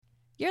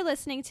You're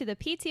listening to the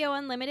PTO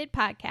Unlimited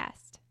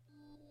podcast.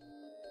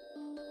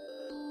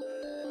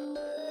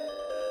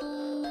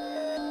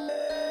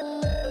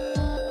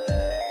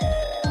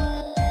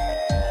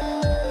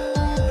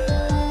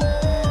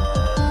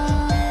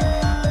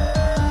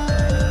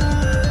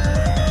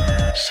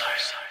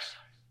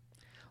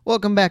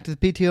 Welcome back to the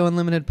PTO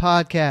Unlimited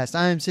podcast.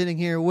 I'm sitting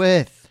here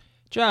with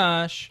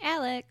Josh.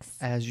 Alex.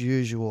 as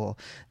usual.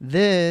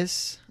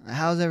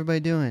 How's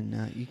everybody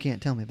doing? You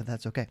can't tell me, but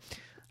that's okay.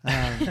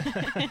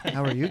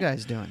 How are you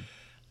guys doing?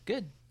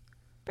 Good.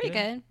 Pretty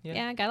good. Yeah.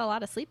 Yeah, I got a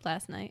lot of sleep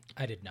last night.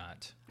 I did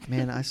not.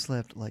 Man, I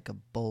slept like a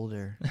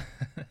boulder.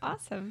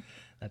 Awesome.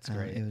 That's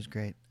great. It was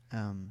great.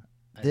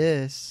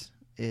 This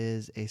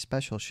is a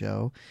special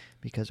show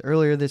because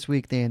earlier this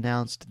week they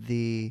announced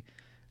the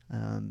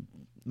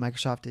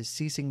Microsoft is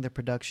ceasing the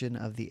production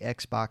of the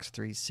Xbox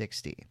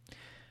 360.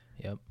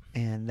 Yep.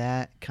 And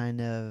that kind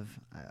of,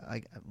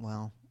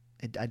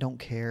 I don't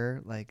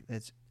care. Like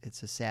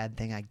it's a sad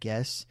thing, I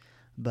guess.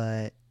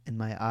 But in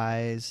my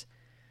eyes,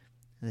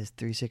 this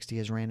 360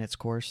 has ran its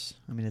course.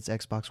 I mean, it's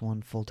Xbox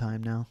One full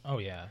time now. Oh,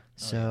 yeah.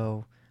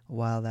 So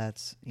while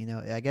that's,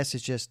 I guess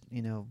it's just,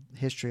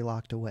 history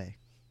locked away.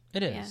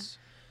 It is.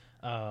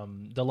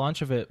 The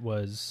launch of it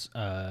was,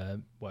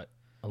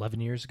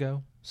 11 years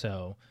ago?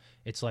 So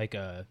it's like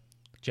a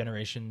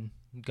generation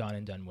gone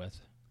and done with.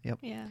 Yep.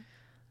 Yeah.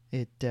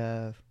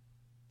 It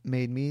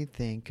made me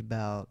think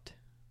about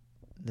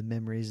the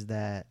memories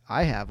that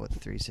I have with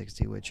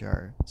 360, which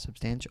are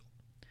substantial.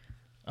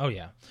 Oh,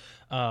 yeah.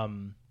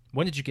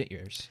 When did you get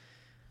yours?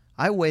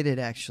 I waited,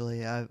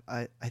 actually.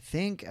 I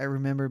think I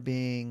remember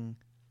being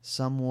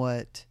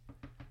somewhat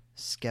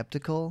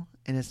skeptical,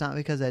 and it's not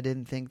because I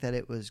didn't think that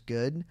it was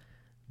good,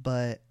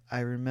 but I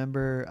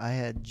remember I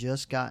had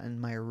just gotten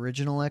my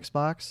original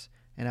Xbox,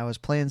 and I was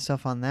playing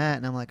stuff on that,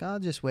 and I'm like, I'll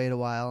just wait a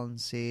while and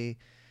see,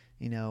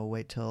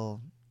 wait till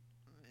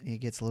it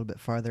gets a little bit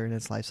farther in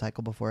its life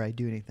cycle before I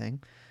do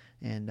anything,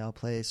 and I'll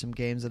play some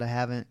games that I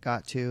haven't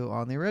got to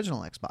on the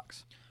original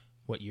Xbox.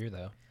 What year,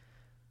 though?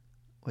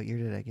 What year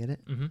did I get it?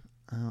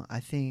 Mm-hmm. I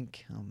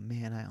think,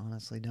 I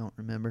honestly don't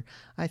remember.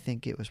 I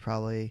think it was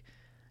probably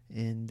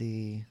in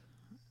the...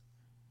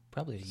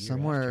 Probably a year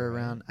somewhere after,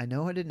 around. right? I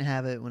know I didn't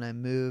have it when I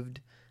moved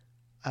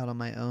out on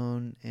my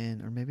own,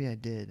 or maybe I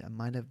did. I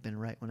might have been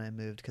right when I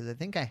moved, because I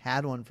think I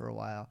had one for a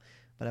while,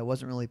 but I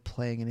wasn't really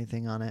playing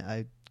anything on it.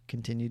 I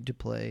continued to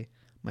play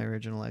my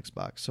original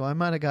Xbox. So I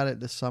might have got it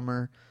the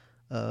summer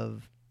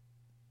of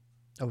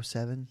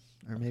 07,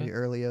 or maybe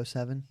early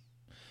 07.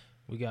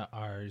 We got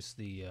ours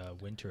the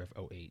winter of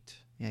 08.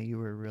 Yeah, you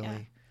were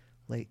really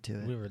late to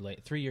it. We were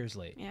late. 3 years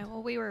late. Yeah,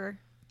 well, we were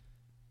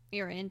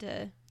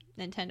into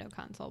Nintendo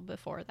console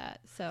before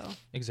that, so.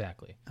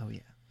 Exactly. Oh,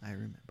 yeah, I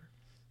remember.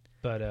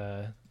 But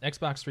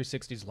Xbox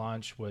 360's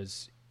launch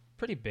was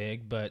pretty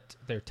big, but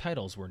their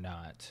titles were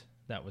not.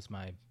 That was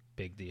my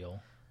big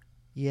deal.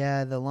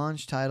 Yeah, the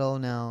launch title,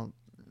 now,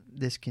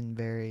 this can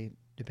vary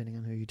depending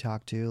on who you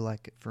talk to.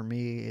 Like, for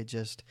me, it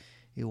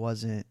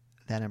wasn't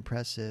that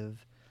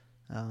impressive.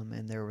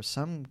 And there were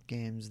some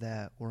games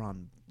that were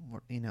on,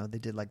 they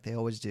did like they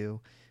always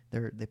do.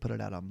 They put it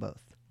out on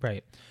both.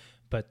 Right.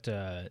 But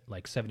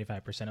like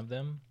 75% of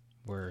them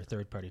were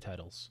third-party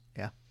titles.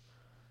 Yeah.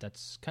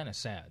 That's kind of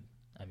sad.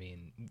 I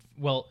mean,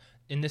 well,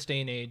 in this day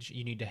and age,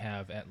 you need to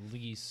have at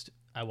least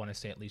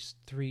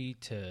 3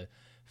 to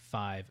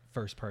 5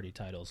 first-party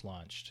titles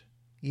launched.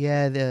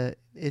 Yeah,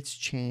 it's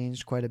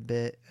changed quite a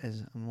bit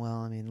as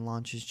well. I mean,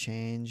 launches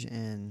change,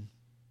 and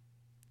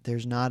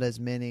there's not as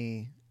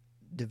many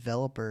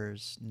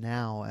developers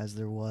now as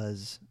there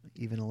was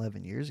even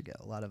 11 years ago.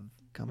 A lot of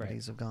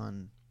companies have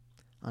gone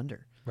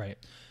under. Right.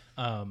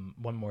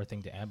 One more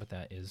thing to add with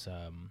that is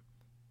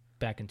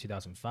back in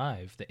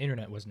 2005, the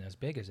internet wasn't as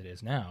big as it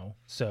is now,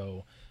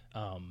 so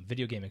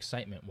video game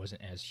excitement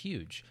wasn't as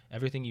huge.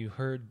 Everything you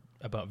heard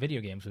about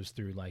video games was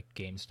through like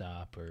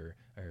GameStop or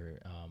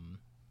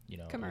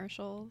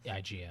commercials.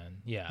 IGN.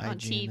 Yeah. On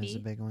IGN TV. is a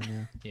big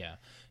one, yeah.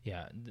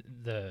 Yeah.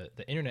 The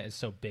internet is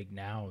so big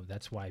now.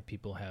 That's why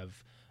people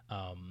have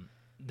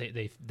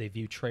they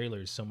view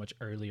trailers so much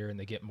earlier and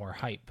they get more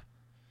hype.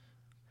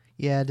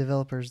 Yeah,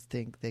 developers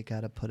think they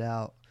got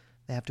to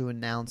they have to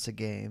announce a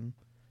game,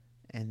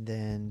 and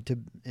then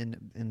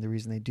and the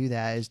reason they do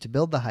that is to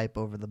build the hype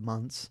over the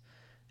months.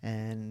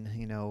 And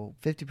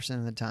 50%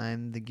 of the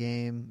time, the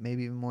game,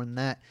 maybe even more than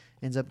that,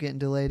 ends up getting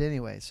delayed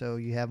anyway. So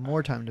you have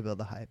more time to build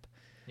the hype.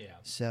 Yeah.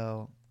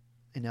 So,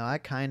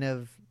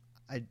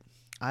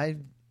 I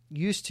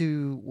used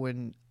to,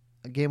 when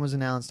a game was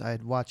announced,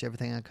 I'd watch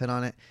everything I could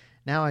on it.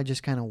 Now I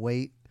just kind of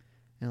wait,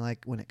 and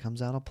like when it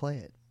comes out, I'll play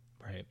it.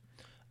 Right.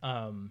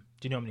 Do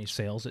you know how many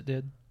sales it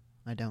did?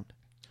 I don't.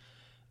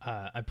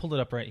 I pulled it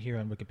up right here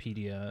on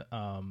Wikipedia.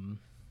 Let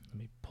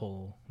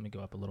me go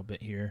up a little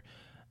bit here.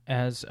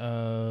 As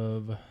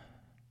of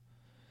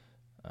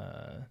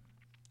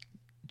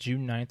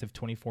June 9th of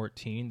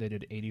 2014, they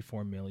did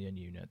 84 million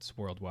units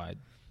worldwide.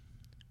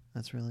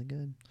 That's really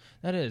good.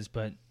 That is,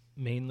 but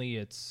mainly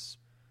it's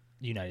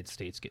the United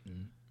States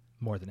getting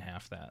more than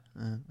half that.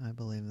 I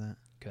believe that.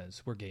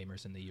 Because we're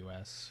gamers in the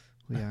U.S.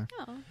 We are.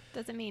 Oh,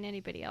 doesn't mean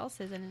anybody else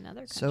is in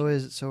another country.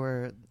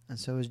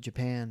 So is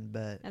Japan,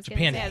 but I was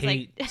Japan gonna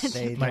say, I was hates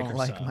they like, don't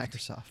like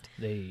Microsoft.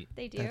 Microsoft.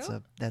 they do.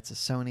 That's a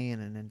Sony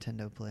and a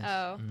Nintendo place.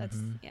 Oh, that's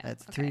Mhm. yeah.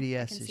 That's okay, I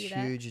 3DS can is see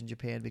that. huge in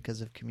Japan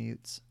because of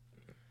commutes.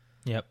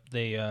 Yep.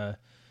 They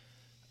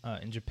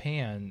in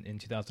Japan in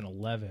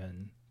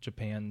 2011,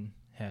 Japan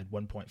had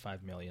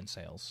 1.5 million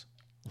sales.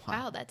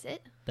 Wow, that's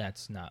it.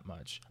 That's not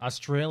much.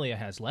 Australia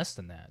has less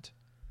than that.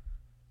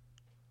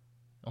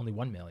 Only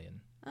 1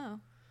 million. Oh,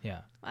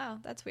 Yeah. wow,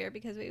 that's weird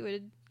because we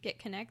would get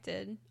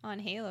connected on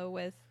Halo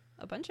with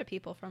a bunch of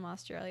people from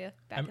Australia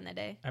back in the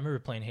day. I remember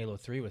playing Halo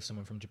 3 with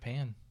someone from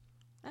Japan.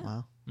 Oh.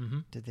 Wow. Mm-hmm.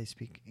 Did they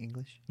speak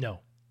English? No.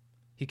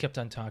 He kept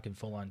on talking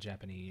full-on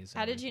Japanese.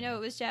 How did you know it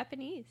was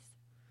Japanese?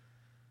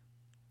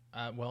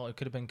 Well, it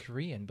could have been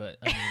Korean, but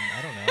I mean,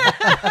 I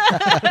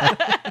don't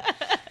know.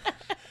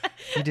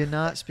 He did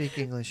not speak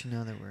English, in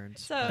other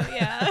words. So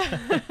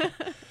yeah.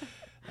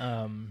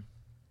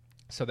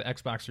 So the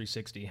Xbox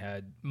 360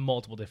 had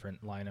multiple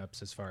different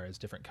lineups as far as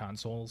different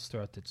consoles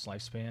throughout its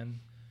lifespan.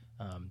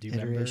 Do you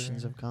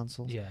Iterations remember? of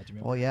consoles. Yeah, do you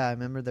remember? Well, yeah, I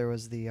remember there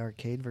was the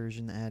arcade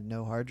version that had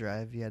no hard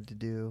drive. You had to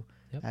do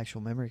Yep.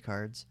 actual memory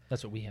cards.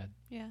 That's what we had.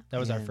 Yeah. That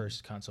was our And-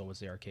 first console, was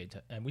the arcade.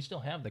 And we still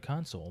have the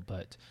console,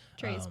 but...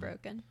 Tray's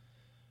broken.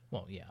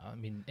 Well, yeah, I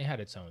mean, it had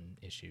its own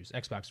issues.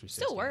 Xbox 360.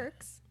 Still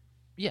works.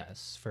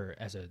 Yes,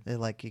 as a...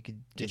 Like you could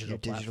get Digital your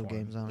digital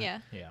platform. games on it. Yeah.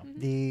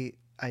 Yeah.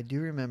 I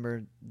do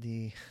remember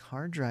the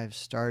hard drive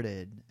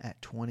started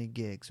at 20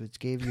 gigs, which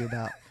gave you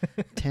about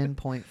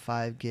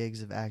 10.5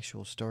 gigs of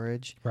actual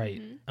storage.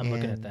 Right. Mhm. I'm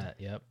looking at And- that.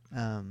 Yep.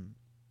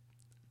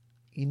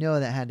 You know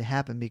that had to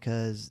happen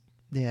because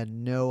they had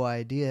no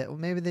idea. Well,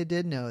 maybe they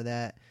did know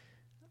that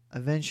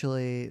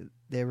eventually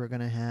they were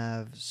going to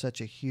have such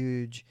a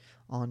huge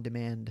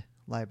on-demand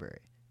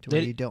library to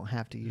where They- you don't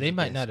have to use. They a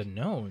might disc. not have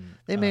known.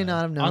 They may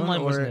not have known.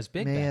 Online or wasn't as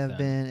big May back have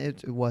then. been.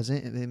 It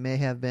wasn't. It may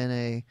have been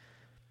a,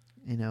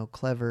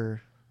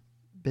 clever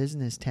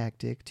business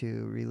tactic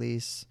to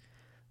release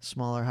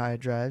smaller hard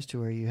drives to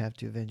where you have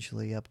to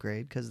eventually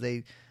upgrade because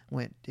it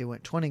went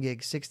 20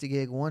 gig, 60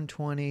 gig,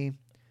 120,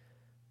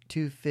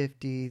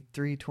 250,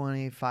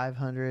 320,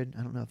 500.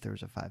 I don't know if there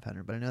was a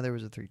 500, but I know there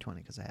was a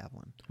 320 because I have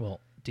one. Well,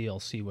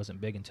 DLC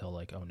wasn't big until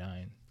like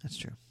 09. That's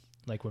true.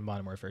 Like when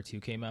Modern Warfare 2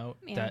 came out,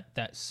 Yeah.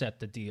 that set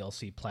the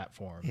DLC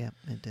platform. Yeah,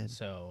 it did.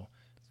 So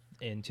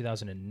in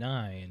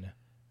 2009,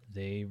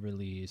 they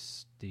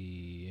released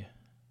the,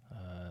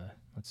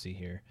 let's see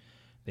here,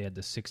 they had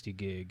the 60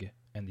 gig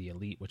and the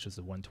Elite, which was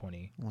the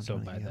 120. So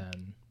 120, by yeah.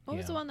 then, What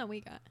was the one that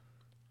we got?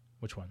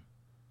 Which one?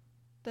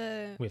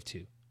 The We have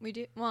two. we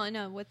do well.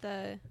 No,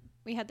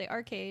 we had the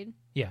arcade.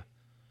 Yeah.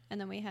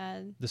 And then we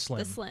had The Slim.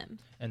 the Slim.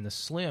 And the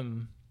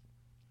Slim,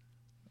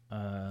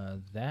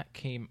 that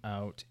came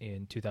out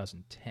in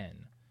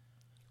 2010.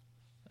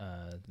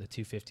 The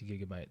 250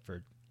 gigabyte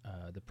for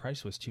the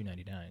price was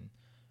 $299.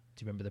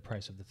 Do you remember the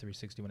price of the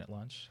 360 when it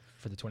launched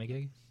for the 20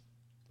 gig?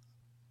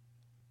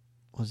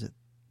 Was it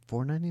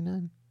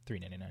 $4.99?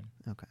 $399.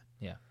 Okay.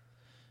 Yeah.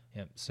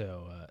 Yep.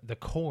 So the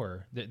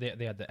core, they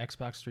had the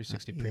Xbox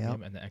 360 Yep.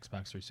 Premium and the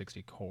Xbox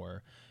 360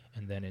 Core,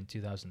 and then in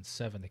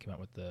 2007 they came out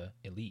with the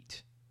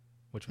Elite,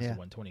 which was Yeah. the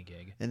 120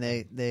 gig. And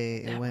it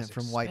That went was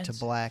from white to expensive.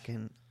 black,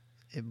 and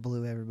it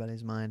blew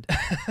everybody's mind.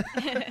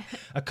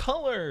 A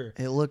color.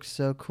 It looked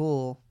so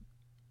cool,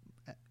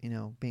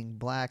 being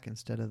black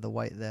instead of the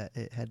white that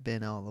it had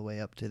been all the way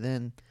up to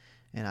then.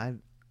 And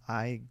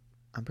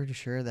I'm pretty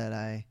sure that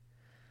I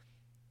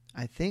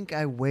think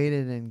I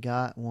waited and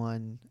got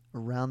one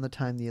around the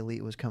time the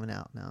Elite was coming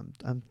out. Now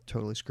I'm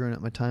totally screwing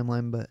up my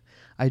timeline, but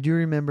I do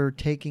remember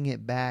taking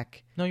it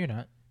back No, you're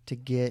not. to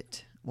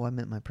get. Well, I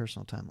meant my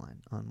personal timeline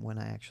on when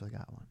I actually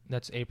got one.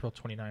 That's April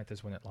 29th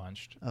is when it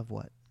launched. Of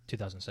what?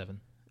 2007.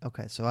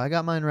 Okay, so I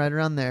got mine right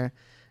around there,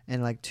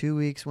 and like 2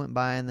 weeks went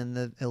by, and then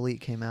the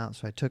Elite came out.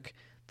 So I took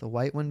the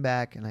white one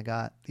back, and I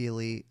got the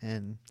Elite,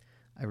 and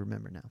I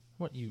remember now.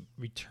 What, you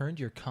returned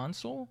your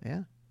console?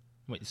 Yeah,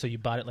 Wait, so you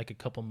bought it like a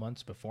couple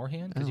months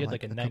beforehand? Because Oh, you had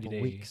like a 90 couple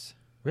day. weeks.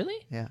 Really?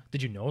 Yeah,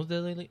 Did you know the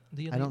Elite?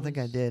 I don't think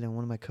I was- did. And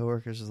one of my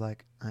coworkers was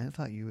like, "I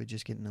thought you would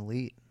just get an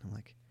Elite." I'm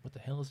like, What the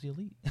hell is the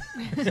Elite?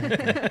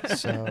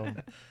 so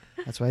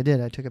that's what I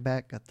did. I took it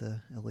back, got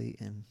the Elite,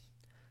 and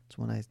it's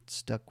one I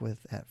stuck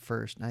with at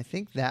first. And I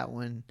think that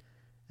one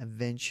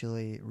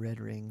eventually red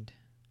ringed.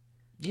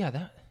 Yeah,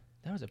 that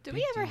was a Did big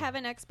we ever deal. have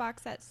an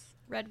Xbox that's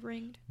red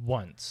ringed?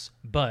 Once,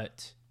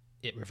 but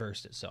it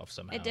reversed itself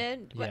somehow. It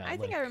did. But Yeah, I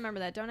think like, I remember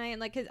that, don't I? And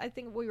like, 'cause I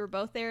think we were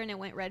both there, and it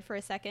went red for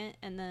a second,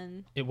 and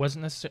then it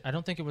wasn't necessarily. I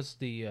don't think it was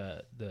the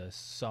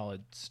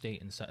solid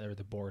state inside or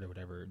the board or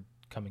whatever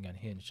coming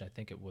unhinged. I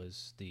think it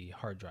was the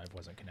hard drive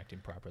wasn't connecting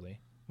properly,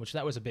 which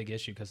that was a big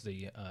issue because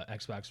the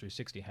Xbox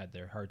 360 had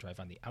their hard drive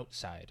on the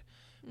outside,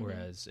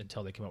 whereas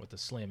until they came out with the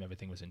Slim,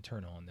 everything was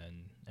internal, and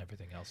then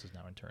everything else is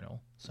now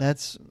internal. So,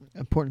 That's an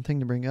important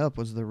thing to bring up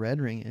was the red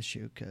ring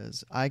issue,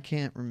 because I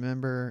can't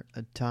remember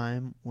a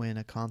time when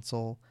a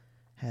console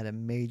had a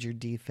major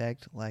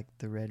defect like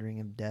the red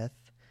ring of death,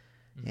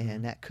 mhm.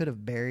 and that could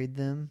have buried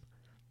them,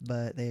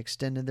 but they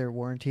extended their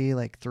warranty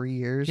like 3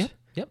 years. Yep.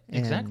 Yep, And-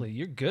 exactly.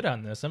 You're good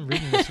on this. I'm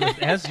reading this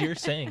as you're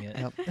saying it.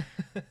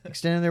 Yep.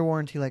 Extended their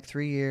warranty like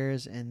 3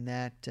 years, and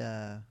that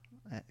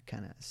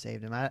kind of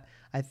saved them.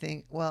 I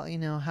think, well,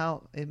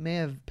 how it may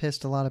have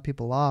pissed a lot of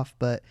people off,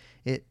 but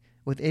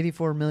with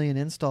 84 million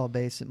install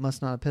base, it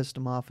must not have pissed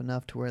them off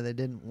enough to where they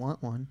didn't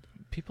want one.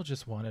 People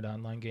just wanted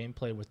online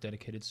gameplay with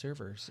dedicated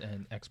servers,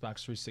 and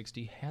Xbox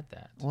 360 had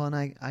that. Well, and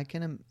I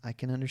can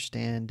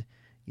understand.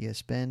 You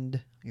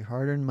spend your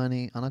hard-earned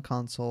money on a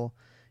console,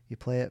 you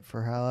play it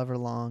for however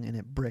long, and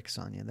it bricks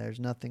on you. There's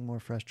nothing more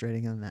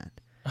frustrating than that.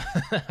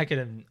 I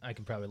can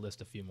probably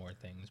list a few more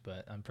things,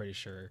 but I'm pretty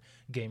sure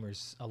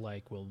gamers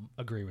alike will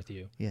agree with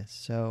you. Yes.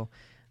 So,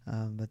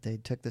 but they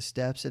took the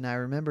steps, and I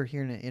remember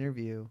hearing an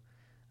interview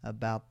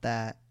about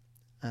that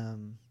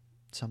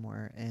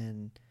somewhere,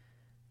 and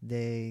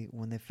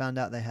when they found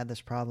out they had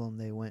this problem,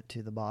 they went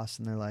to the boss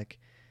and they're like,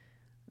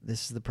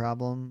 "This is the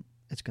problem.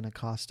 It's going to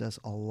cost us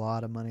a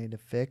lot of money to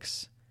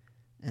fix."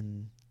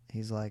 And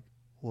he's like,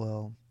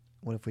 "Well,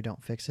 what if we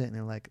don't fix it?" And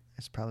they're like,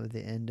 "It's probably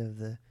the end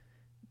of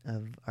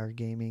our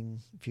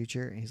gaming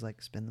future." And he's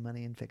like, "Spend the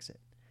money and fix it."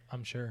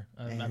 I'm sure.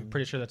 I'm And-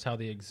 pretty sure that's how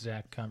the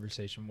exact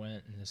conversation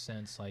went, in a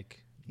sense,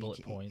 like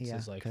bullet points. Yeah,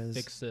 is like, 'cause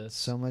fix this.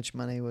 So much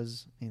money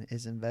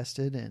is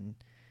invested, and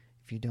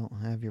if you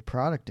don't have your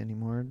product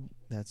anymore,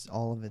 that's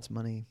all of its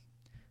money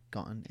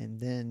gone. And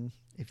then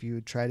if you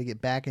try to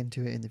get back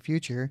into it in the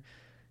future,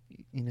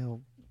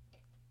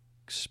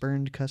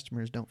 spurned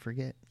customers don't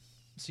forget.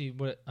 See,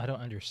 what I don't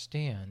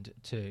understand,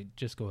 to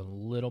just go a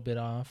little bit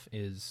off,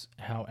 is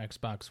how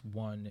Xbox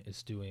One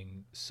is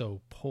doing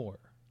so poor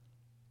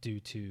due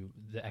to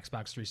the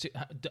Xbox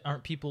 360.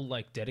 Aren't people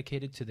like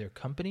dedicated to their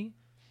company?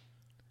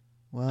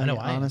 Well, I know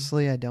I am.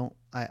 honestly, I don't.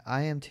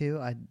 I am too.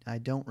 I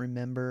don't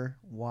remember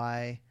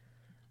why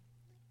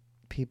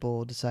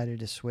people decided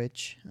to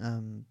switch.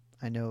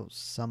 I know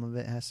some of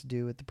it has to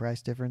do with the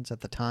price difference at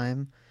the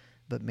time,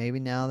 but maybe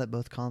now that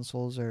both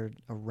consoles are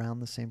around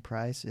the same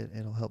price,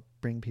 it'll help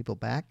bring people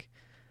back.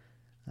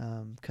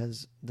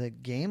 Because the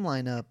game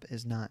lineup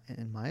is not,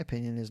 in my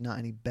opinion, is not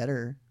any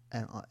better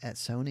at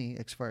Sony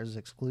as far as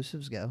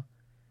exclusives go.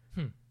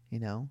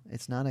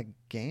 It's not a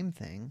game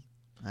thing.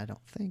 I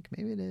don't think.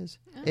 Maybe it is.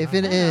 Oh, If I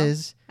it don't know.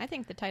 is, I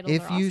think the titles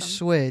if are you awesome.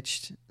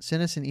 switched,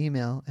 send us an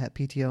email at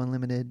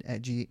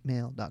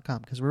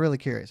ptounlimited@gmail.com because we're really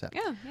curious.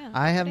 Yeah.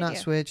 I have good not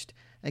idea. switched.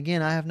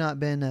 Again, I have not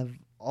been a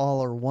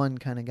all or one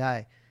kind of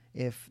guy.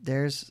 If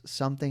there's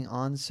something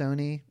on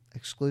Sony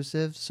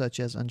exclusive, such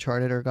as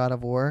Uncharted or God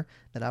of War,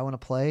 that I want to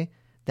play,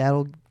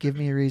 that'll give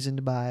me a reason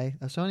to buy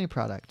a Sony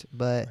product.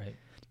 But Right.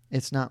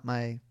 it's not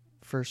my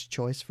first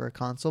choice for a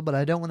console. But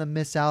I don't want to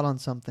miss out on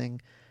something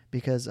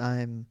because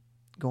I'm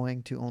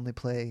going to only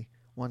play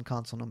one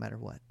console no matter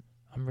what.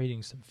 I'm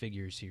reading some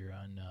figures here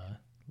on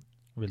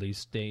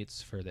release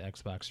dates for the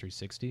Xbox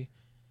 360.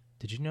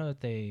 Did you know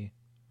that they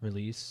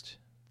released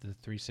the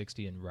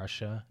 360 in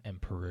Russia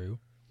and Peru?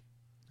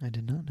 I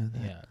did not know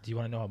that. Yeah. Do you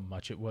want to know how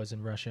much it was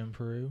in Russia and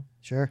Peru?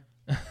 Sure.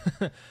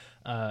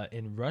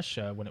 In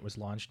Russia, when it was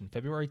launched in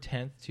February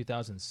 10th,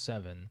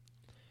 2007,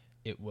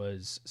 it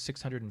was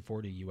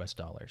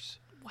 $640.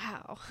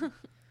 Wow.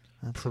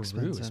 That's Peru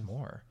expensive. is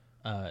more.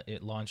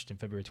 It launched in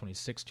February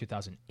 26,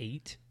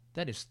 2008.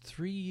 That is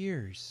 3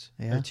 years,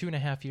 Yeah. or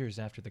 2.5 years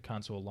after the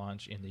console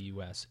launch in the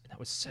U.S. That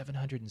was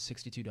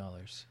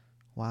 $762.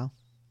 Wow.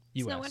 It's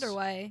U.S. no wonder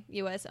why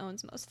U.S.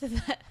 owns most of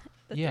that.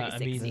 The Yeah, I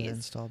mean, The 360s.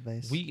 install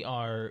base. We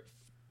are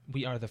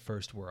the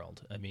first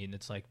world. I mean,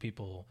 it's like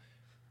people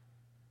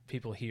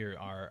here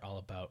are all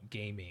about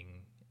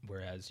gaming,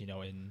 whereas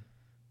in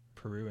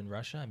Peru and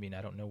Russia, I mean,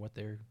 I don't know what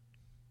their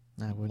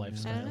I wouldn't know. I don't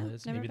lifestyle know.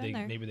 is. Never been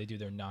there. Maybe they do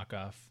their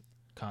knockoff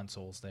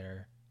consoles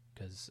there,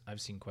 because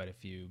I've seen quite a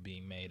few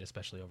being made,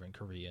 especially over in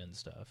Korea and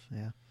stuff.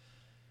 Yeah.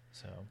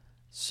 So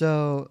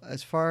So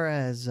as far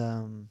as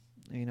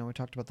we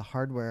talked about the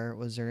hardware.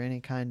 Was there any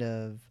kind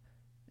of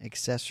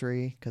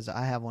accessory? Because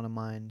I have one of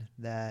mine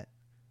that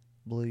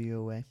blew you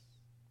away.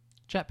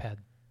 chat pad.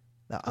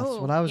 That's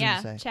what I was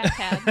yeah, going to say. chat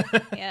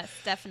pad. Yes,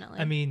 definitely.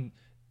 I mean,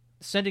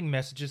 sending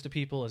messages to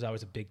people is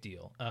always a big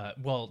deal.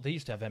 Well, they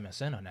used to have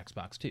MSN on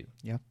Xbox too.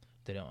 Yeah.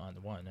 They don't on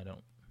the One. I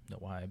don't know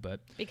why, but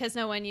because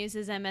no one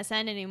uses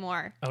MSN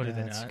anymore. oh, did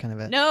they That's not? kind of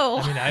it. No.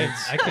 I mean,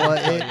 I couldn't Well,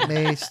 tell it you.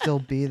 may still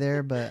be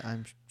there, but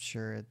I'm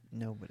sure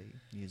nobody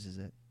uses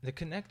it. The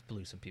Kinect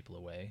blew some people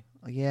away.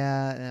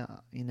 Yeah,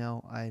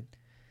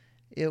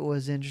 it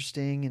was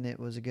interesting, and it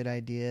was a good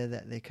idea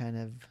that they kind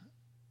of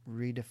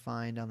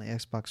redefined on the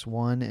Xbox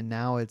One, and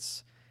now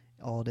it's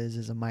all it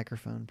is a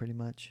microphone pretty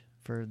much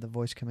for the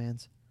voice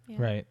commands.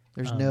 Yeah. Right.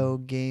 There's no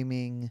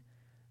gaming.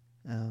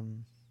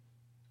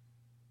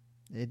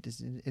 It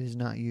is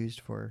not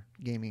used for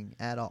gaming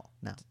at all.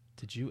 No,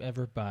 Did you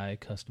ever buy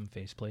custom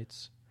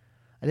faceplates?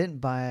 I didn't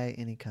buy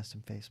any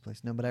custom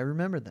faceplates. No, but I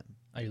remember them.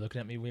 Are you looking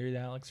at me weird,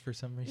 Alex, for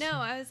some reason? No,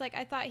 I was like,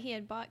 I thought he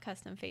had bought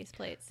custom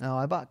faceplates. No,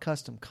 I bought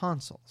custom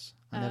consoles.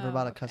 I never Oh,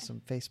 bought a okay. custom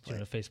Do you know faceplate.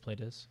 what a faceplate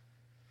is?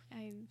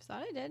 I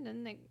thought I did.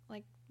 Didn't it,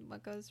 like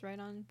what goes right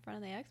on front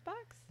of the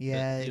Xbox?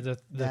 Yeah, The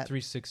that-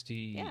 360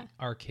 Yeah.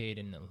 Arcade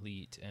and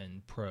Elite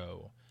and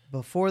Pro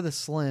Before the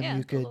Slim, Yeah,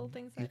 you the little could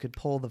things you that- could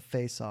pull the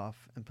face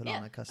off and put Yeah.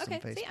 on a custom Okay.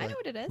 faceplate. See, I know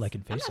what it is. Like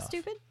in I'm Face not Off.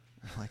 stupid.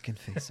 Like in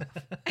face off.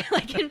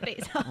 Like in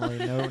Face Off.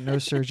 Only no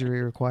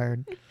surgery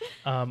required.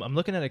 I'm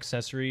looking at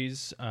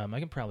accessories. I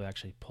can probably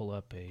actually pull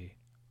up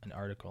an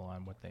article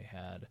on what they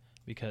had,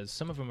 because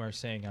some of them are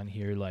saying on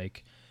here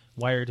like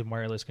wired and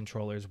wireless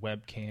controllers,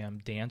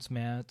 webcam, dance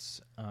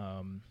mats,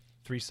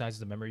 3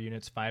 sizes of memory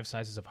units, 5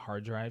 sizes of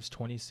hard drives,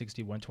 20,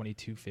 60, 120,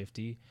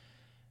 250,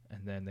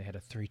 and then they had a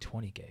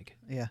 320 gig.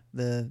 Yeah,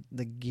 the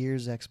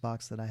Gears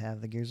Xbox that I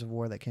have, the Gears of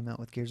War that came out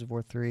with Gears of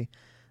War 3,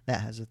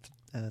 that has a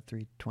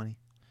 320.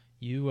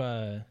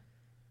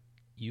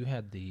 You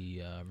had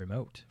the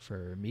remote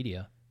for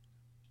media.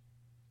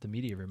 The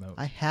media remote.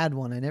 I had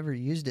one. I never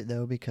used it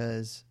though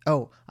because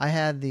I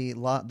had the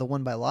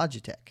one by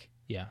Logitech.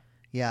 Yeah.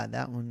 Yeah,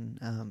 that one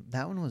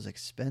was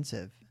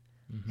expensive,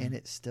 Mhm. and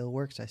it still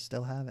works. I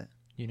still have it.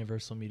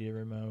 Universal Media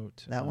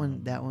Remote. That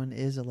one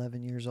is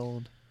 11 years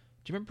old. Do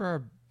you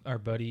remember our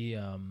buddy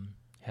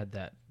had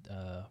that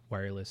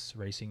wireless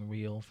racing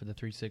wheel for the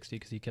 360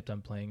 because he kept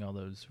on playing all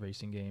those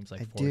racing games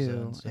like I Forza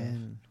do, and stuff?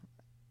 and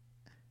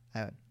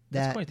That's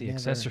that quite the never-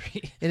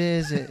 accessory. It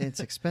is. It's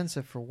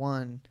expensive for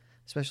one.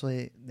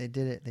 Especially they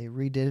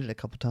redid it a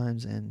couple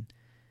times, and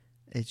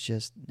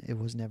it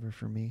was never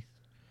for me.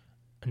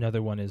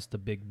 Another one is the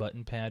big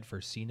button pad for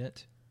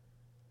CNET,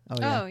 Oh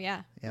yeah. Oh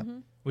yeah. Yep.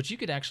 Mhm. which you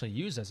could actually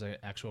use as an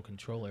actual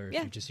controller if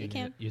Yeah, you're just you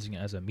using it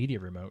as a media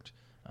remote.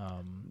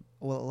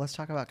 Well, let's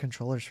talk about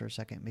controllers for a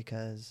second,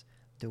 because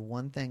the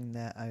one thing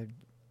that I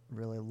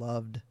really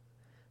loved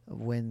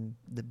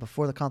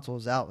before the console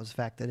was out was the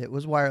fact that it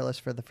was wireless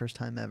for the first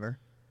time ever,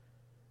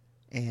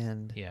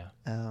 and Yeah.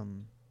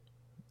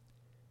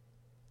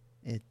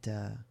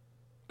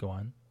 Go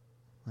on.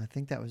 I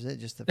think that was it.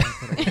 Just the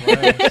fact that it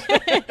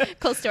was wireless.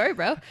 Cool story,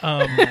 bro.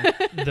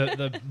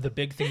 The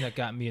big thing that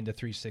got me into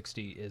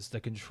 360 is the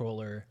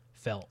controller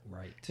felt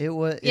right.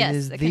 It Yes,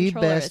 is the the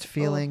controller best is-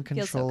 feeling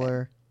feels so good.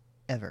 controller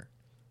ever.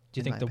 Do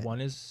you in think my the opinion.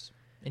 one is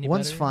any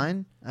One's better?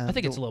 fine. I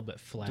think it's a little bit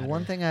flatter. The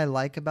one thing I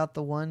like about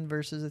the one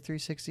versus the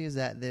 360 is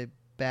that the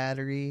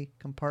battery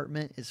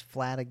compartment is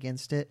flat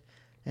against it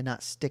and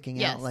not sticking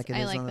Yes, out like it I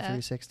is like on the that.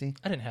 360.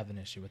 I didn't have an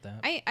issue with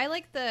that. I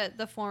like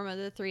the form of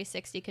the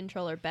 360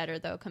 controller better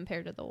though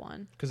compared to the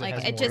one. 'Cause it like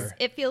has it just more-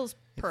 it feels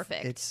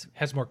perfect. It's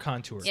Has more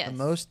contour. Yeah. the Yes.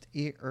 most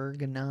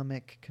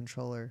ergonomic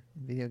controller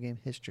in video game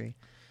history.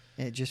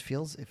 And it just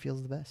feels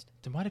the best.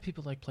 Then why do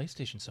people like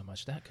PlayStation so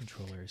much? That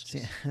controller is See,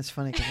 just... it's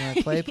funny because when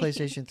I play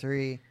PlayStation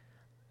 3,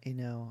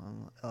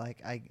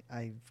 like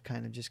I've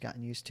kind of just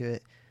gotten used to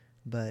it,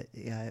 but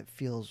yeah, it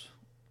feels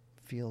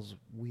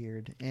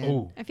weird. And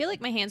Oh, I feel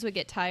like my hands would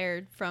get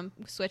tired from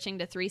switching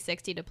to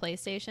 360 to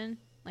PlayStation.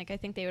 Like I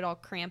think they would all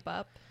cramp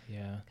up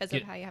yeah. because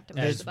Get- of how you have to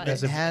as- push the it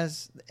buttons. as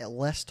has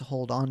less to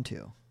hold on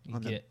to You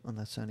on get- the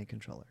Sony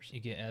controllers. You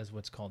get as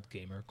what's called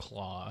gamer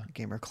claw.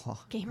 Gamer Claw.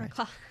 Gamer Right.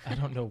 claw. I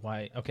don't know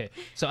why. Okay,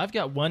 so I've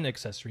got one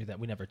accessory that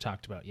we never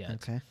talked about yet.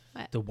 Okay.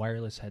 The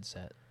wireless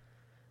headset.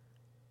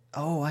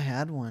 Oh, I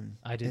had one.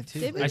 I did It too.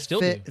 Did we? I still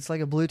fit, do. It's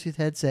like a Bluetooth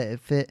headset. It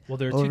fit Well,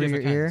 there are two over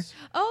different your ear. kinds.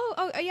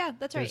 Oh, yeah,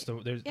 that's right.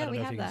 There's Yeah, I don't we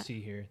know if have you can that.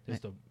 see here.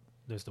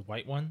 There's the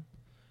white one,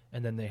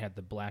 and then they had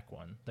the black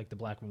one. Like the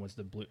black one was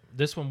the blue.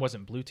 This one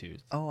wasn't Bluetooth.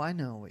 Oh, I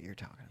know what you're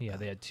talking about. Yeah,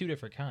 they had two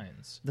different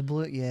kinds. The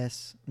blue.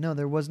 Yes. No,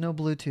 there was no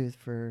Bluetooth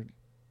for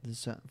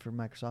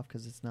Microsoft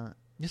because it's not.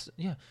 Yes,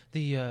 yeah.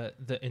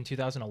 The in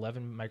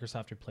 2011,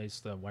 Microsoft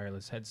replaced the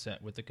wireless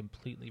headset with a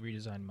completely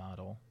redesigned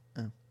model,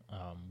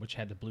 Oh. which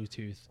had the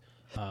Bluetooth.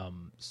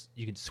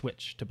 You could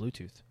switch to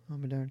Bluetooth. Oh,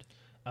 my darned.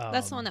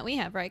 That's the one that we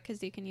have, right?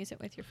 Because you can use it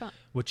with your phone.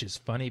 Which is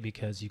funny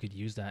because you could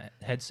use that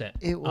headset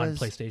It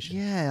was on PlayStation.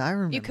 Yeah, I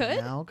remember could?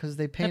 now because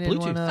they painted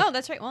one Bluetooth. up. Oh,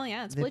 that's right. Well,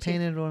 yeah, it's They Bluetooth.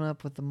 painted one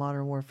up with the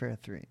Modern Warfare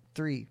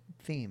 3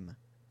 theme.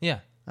 Yeah,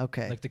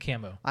 Okay. like the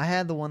camo. I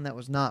had the one that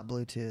was not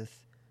Bluetooth.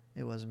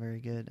 It wasn't very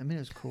good. I mean,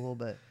 it was cool,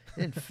 but it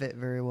didn't fit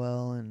very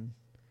well, and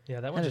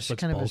Yeah, that one had just a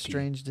looks kind bulky of a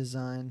strange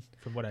design.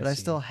 from what But I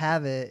still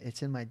have it.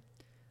 It's in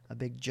a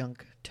big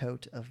junk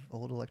tote of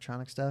old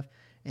electronic stuff,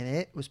 and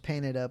it was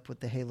painted up with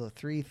the Halo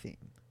 3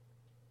 theme.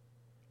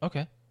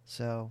 Okay.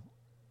 So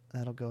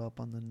that'll go up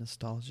on the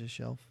nostalgia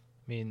shelf.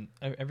 I mean,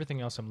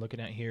 everything else I'm looking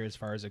at here as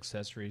far as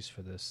accessories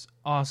for this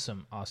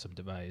awesome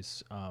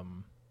device. I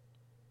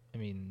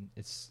mean,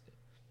 it's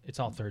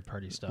all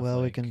third-party stuff. Well,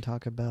 we like- can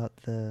talk about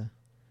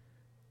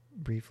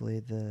briefly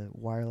the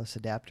wireless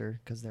adapter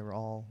because they were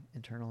all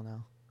internal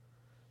now.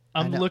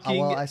 I I'm know- looking.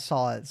 Well, I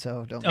saw it,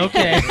 so don't.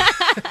 Okay.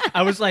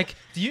 I was like,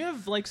 do you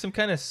have like some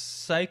kind of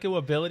psycho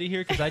ability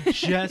here? Because I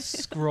just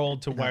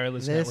scrolled to No,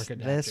 wireless network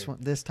adapter.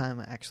 This time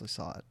I actually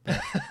saw it.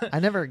 But I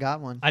never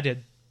got one. I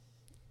did.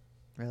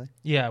 Really?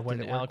 Yeah, when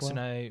it work Alex and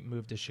well? I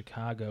moved to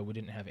Chicago, we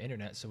didn't have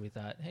internet, so we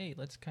thought, hey,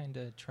 let's kind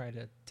of try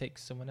to take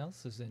someone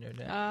else's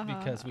internet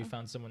because we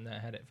found someone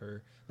that had it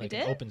for like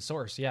an did? open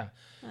source. Yeah,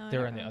 Oh, I they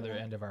were don't on the other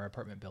remember end of our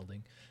apartment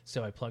building,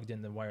 so I plugged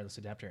in the wireless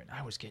adapter, and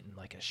I was getting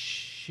like a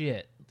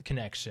shit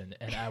connection,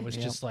 and I was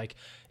Yep. just like,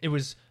 I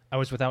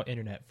was without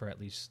internet for at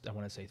least I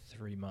want to say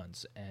 3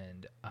 months,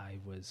 and I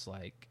was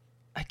like,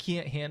 I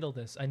can't handle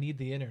this. I need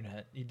the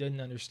internet. You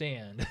didn't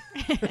understand.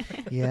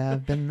 Yeah,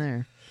 I've been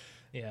there.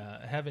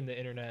 Yeah, having the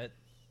internet,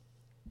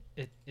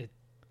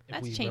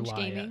 That's we changed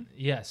rely gaming. on.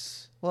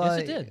 Yes. Well,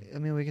 yes, it did. I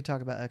mean, we could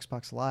talk about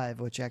Xbox Live,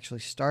 which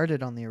actually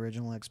started on the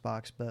original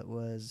Xbox, but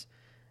was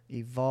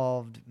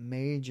evolved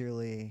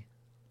majorly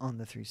on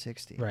the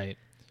 360. Right.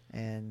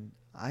 And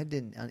I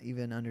didn't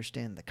even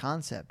understand the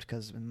concept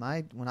because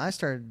when I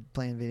started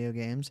playing video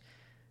games,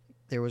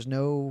 there was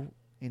no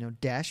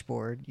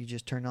dashboard. You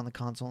just turned on the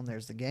console and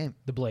there's the game.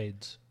 The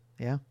blades.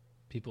 Yeah,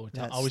 People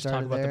That always talk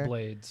started about there, the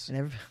blades.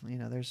 and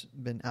there's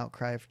been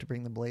outcry to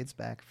bring the blades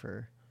back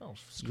for. Oh,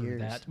 screw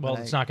years, that. but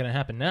Well, it's not going to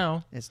happen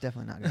now. It's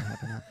definitely not going to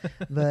happen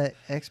now. But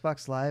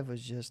Xbox Live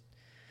was just,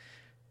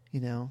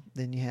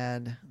 then you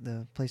had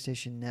the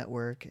PlayStation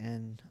Network,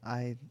 and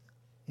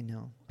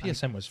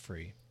PSN was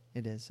free.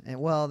 It is.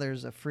 And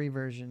there's a free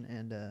version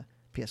and a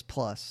PS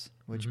Plus,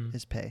 which Mhm.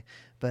 is pay.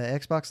 But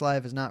Xbox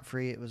Live is not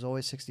free. It was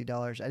always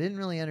 $60. I didn't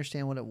really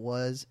understand what it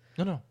was.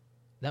 No,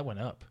 that went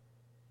up.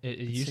 It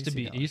It's used to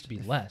be. It used to be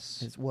 $60.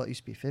 less. It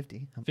used to be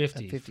 50.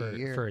 50 for a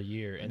year. for a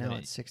year, and and now then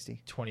it's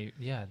 60. 20.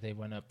 Yeah, they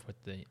went up with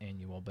the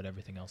annual, but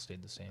everything else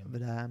stayed the same.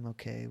 But I'm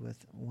okay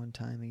with one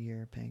time a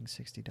year paying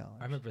 $60.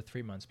 I remember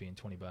 3 months being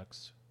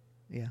 $20.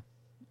 Yeah.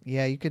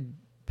 Yeah, you could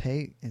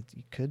pay it.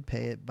 You could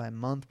pay it by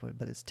month,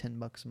 but it's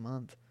 $10 a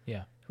month.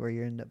 Yeah. Where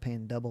you end up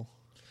paying double.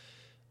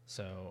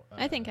 So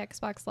I think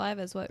Xbox Live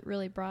is what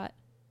really brought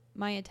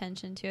my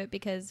attention to it,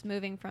 because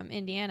moving from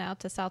Indiana out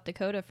to South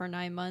Dakota for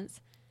 9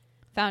 months,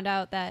 found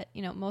out that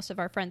most of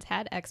our friends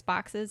had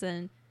Xboxes,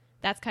 and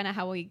that's kind of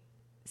how we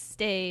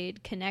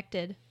stayed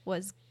connected,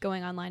 was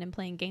going online and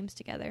playing games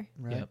together.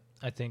 Right. Yep.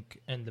 I think,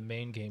 and the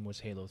main game was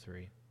Halo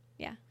 3.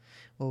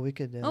 Well, we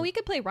could. We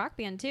could play Rock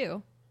Band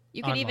too.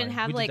 You could even Online.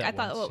 have We did I that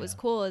thought once, what was yeah.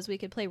 cool is we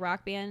could play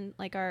Rock Band,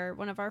 like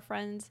one of our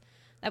friends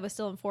that was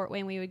still in Fort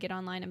Wayne, we would get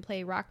online and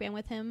play Rock Band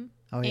with him.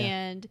 Oh, yeah.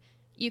 And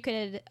you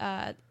could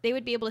they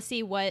would be able to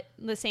see what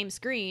the same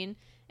screen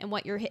and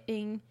what you're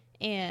hitting,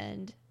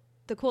 and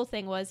the cool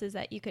thing was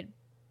that we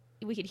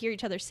could hear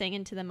each other sing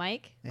into the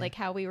mic, Yeah. like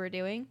how we were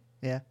doing.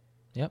 Yeah.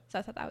 Yep. So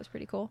I thought that was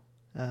pretty cool.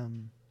 As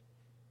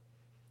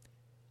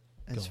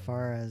Go.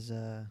 far as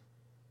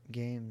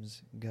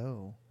games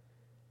go,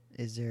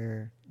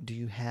 do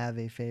you have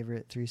a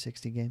favorite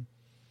 360 game?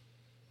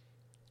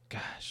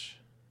 Gosh.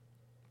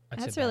 I'd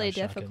That's say really BioShock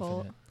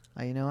difficult.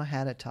 Infinite. I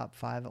had a top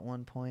 5 at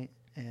one point,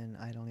 and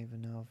I don't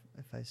even know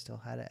if I still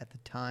had it at the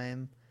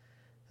time.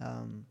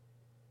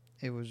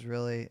 It was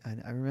really.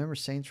 I remember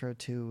Saints Row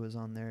 2 was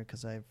on there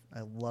because I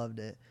loved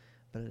it,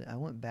 but I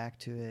went back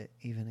to it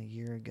even a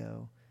year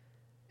ago,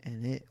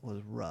 and it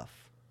was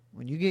rough.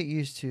 When you get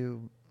used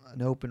to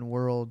an open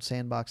world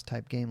sandbox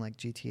type game like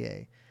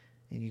GTA,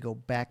 and you go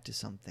back to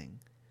something,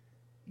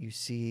 you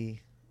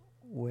see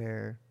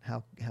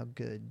how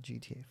good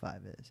GTA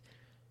 5 is.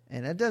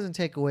 And that doesn't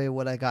take away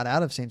what I got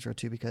out of Saints Row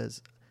 2,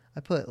 because I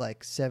put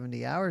like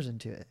 70 hours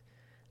into it.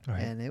 Right.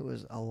 And it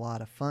was a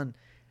lot of fun.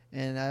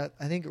 And I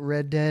think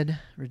Red Dead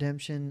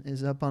Redemption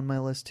is up on my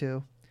list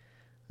too.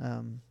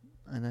 And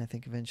I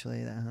think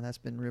eventually that's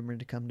been rumored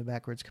to come to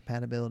backwards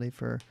compatibility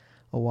for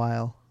a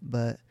while.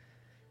 But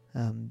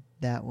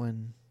that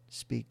one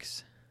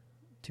speaks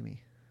to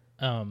me.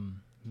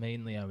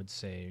 Mainly, I would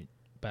say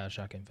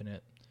BioShock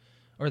Infinite,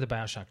 or the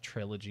BioShock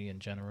trilogy in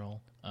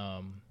general.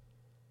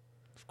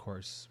 Of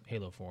course,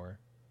 Halo 4,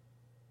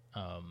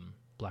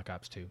 Black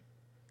Ops 2.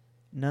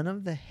 None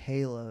of the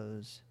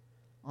Halos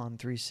on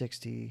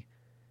 360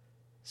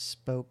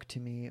 spoke to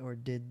me or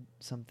did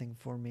something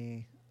for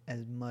me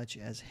as much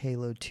as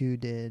Halo 2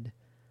 did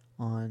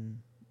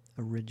on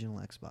original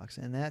Xbox.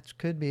 And that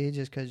could be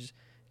just because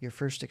your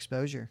first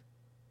exposure.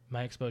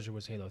 My exposure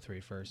was Halo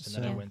 3 first, and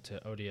then I So- went to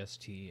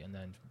ODST, and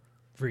then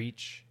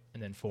Reach,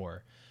 and then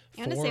 4.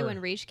 I want to say when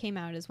Reach came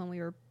out is when we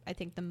were, I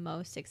think, the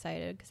most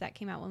excited, because that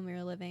came out when we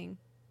were living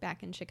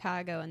back in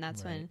Chicago, and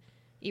that's Right. when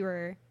you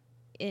were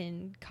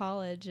in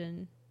college,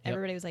 and Yep.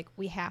 everybody was like,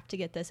 we have to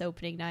get this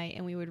opening night,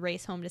 and we would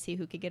race home to see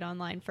who could get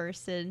online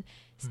first and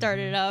start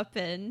it up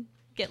and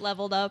get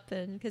leveled up,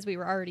 and because we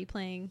were already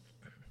playing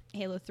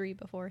Halo 3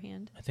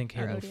 beforehand. I think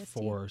or Halo ODST.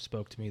 4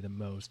 spoke to me the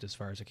most as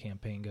far as a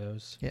campaign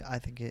goes. Yeah, I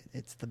think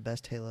it's the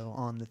best Halo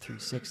on the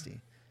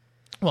 360.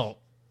 Well,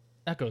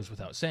 that goes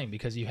without saying,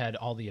 because you had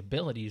all the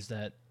abilities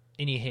that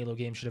any Halo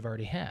game should have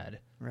already had,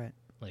 Right.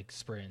 like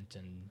sprint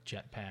and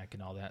jetpack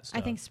and all that stuff.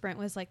 I think Sprint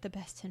was like the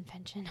best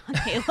invention on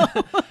Halo.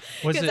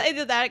 Was Because it- I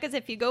did that, because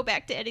if you go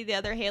back to any of the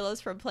other Halos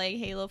from playing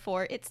Halo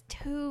 4, it's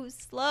too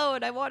slow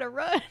and I want to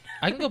run.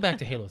 I can go back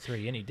to Halo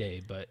 3 any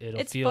day, but it'll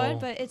It's feel fun,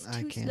 but it's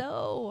I too can't.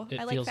 slow. it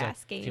I like feels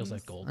fast like games. feels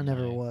like gold. I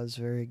never was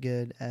very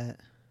good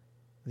at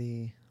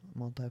the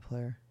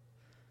multiplayer.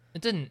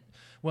 It didn't.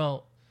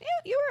 Well, Yeah,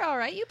 you were all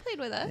right. You played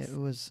with us. It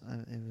was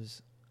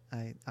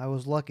I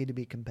was lucky to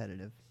be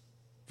competitive.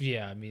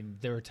 yeah. I mean,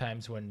 there were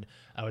times when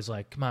I was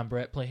like, "Come on,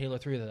 Brett, play Halo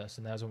 3 with us,"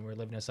 and that was when we were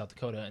living in South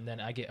Dakota. And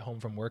then I get home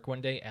from work one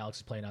day, Alex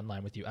is playing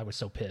online with you. I was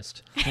so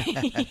pissed.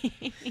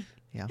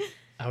 Yeah.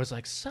 I was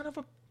like, "Son of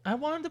a!" I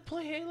wanted to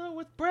play Halo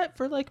with Brett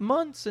for like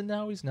months, and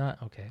now he's not.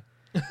 Okay.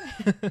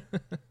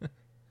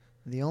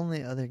 the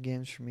only other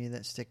games for me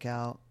that stick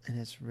out, and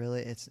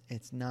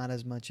it's not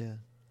as much a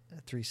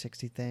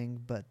 360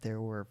 thing, but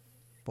there were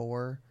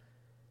 4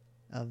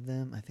 of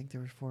them. I think there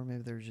were 4,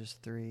 maybe there were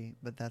just 3,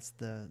 but that's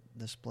the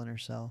Splinter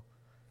Cell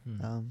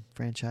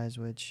franchise,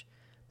 which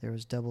there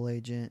was Double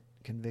Agent,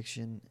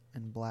 Conviction,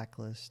 and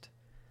Blacklist,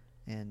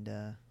 and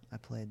I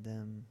played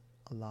them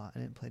a lot. I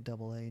didn't play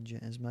Double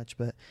Agent as much,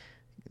 but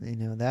you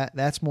know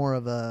that's more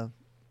of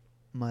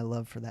my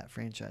love for that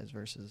franchise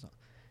versus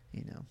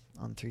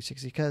on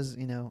 360, because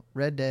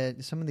Red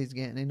Dead, some of these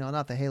games,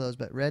 not the Halos,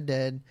 but Red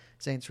Dead,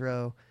 Saints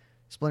Row,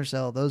 Splinter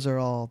Cell, those are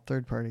all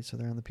third party, so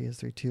they're on the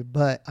PS3 too,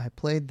 but I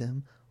played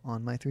them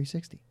on my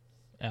 360.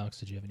 Alex,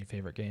 did you have any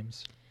favorite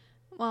games?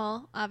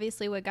 Well,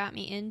 obviously what brought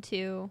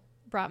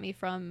me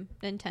from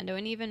Nintendo,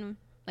 and even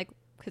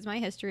because my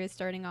history is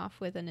starting off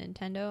with a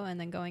Nintendo and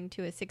then going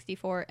to a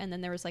 64, and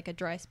then there was like a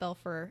dry spell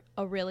for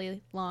a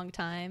really long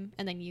time,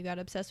 and then you got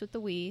obsessed with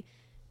the Wii,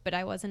 but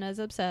I wasn't as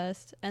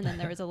obsessed, and then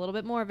there was a little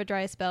bit more of a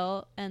dry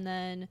spell, and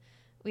then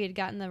we had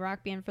gotten the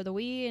Rock Band for the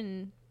Wii,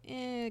 and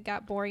it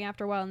got boring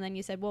after a while, and then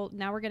you said, well,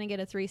 now we're going to get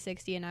a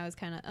 360, and I was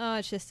kind of,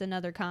 it's just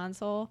another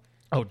console.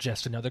 Oh,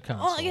 just another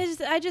console. Well,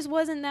 I just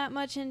wasn't that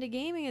much into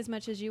gaming as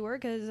much as you were,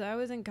 because I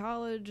was in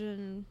college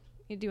and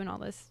you're doing all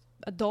this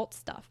adult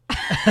stuff.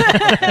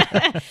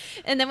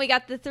 And then we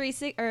got the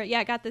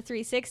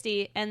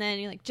 360, and then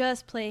you're like,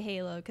 just play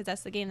Halo, because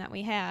that's the game that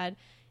we had.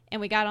 And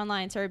we got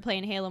online, started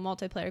playing Halo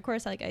multiplayer. Of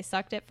course, I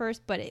sucked at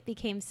first, but it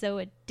became so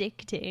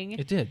addicting.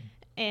 It did.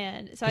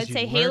 And so I'd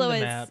say Halo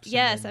is,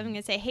 yes, I'm going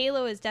to say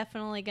Halo is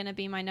definitely going to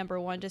be my number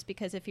one, just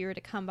because if you were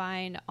to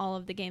combine all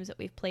of the games that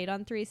we've played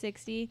on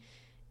 360,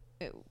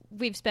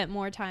 we've spent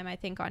more time, I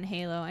think, on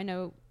Halo. I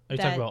know. Are you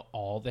talking about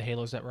all the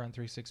Halos that were on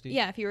 360?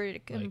 Yeah, if you were to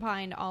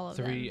combine all of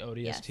 3, them.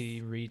 3, ODST,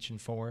 yes. Reach, and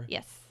 4?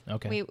 Yes.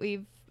 Okay.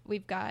 We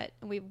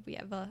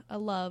have a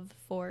love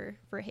for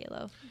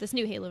Halo. This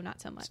new Halo,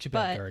 not so much. It's too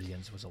bad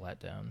Guardians was a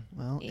letdown.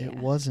 Well, it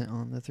wasn't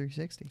on the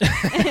 360.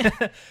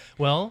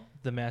 Well,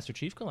 the Master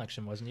Chief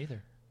Collection wasn't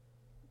either.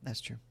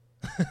 That's true.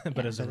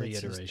 But as a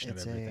reiteration of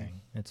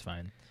everything, it's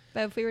fine.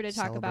 But if we were to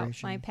talk about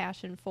my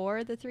passion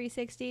for the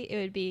 360, it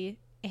would be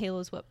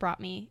Halo's what brought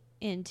me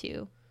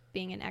into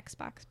being an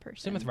Xbox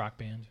person. Same with Rock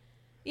Band.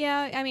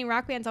 Yeah, I mean,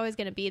 Rock Band's always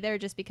going to be there,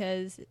 just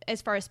because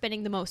as far as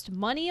spending the most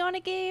money on a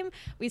game,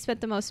 we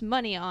spent the most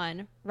money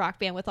on Rock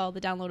Band with all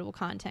the downloadable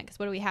content. Because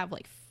what do we have,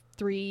 like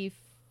 300-400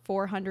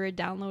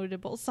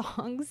 downloadable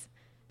songs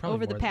Probably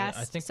over the past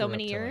I think so we're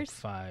many up to years?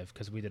 Like 5,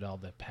 because we did all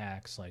the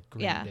packs like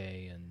Green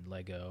Day and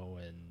Lego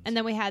and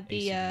then we had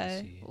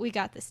we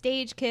got the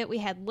stage kit, we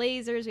had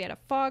lasers, we had a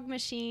fog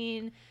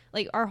machine,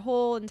 like our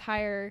whole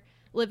entire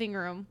living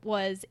room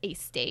was a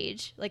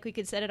stage. Like we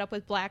could set it up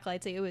with black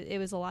lights. It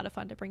was a lot of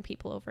fun to bring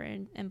people over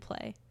and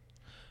play.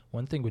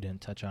 One thing we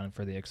didn't touch on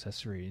for the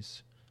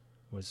accessories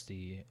was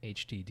the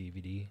HD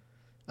DVD.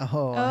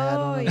 Oh, I had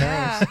one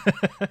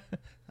of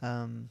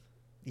those.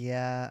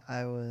 Yeah,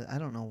 I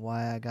don't know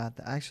why I got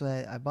that.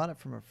 Actually, I bought it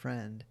from a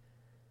friend.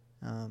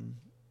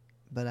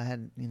 But I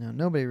had,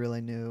 nobody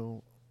really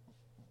knew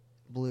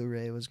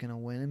Blu-ray was going to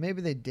win, and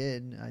maybe they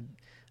did.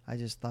 I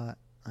just thought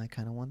I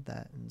kind of want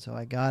that, and so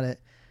I got it.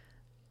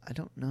 I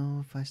don't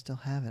know if I still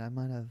have it. I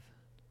might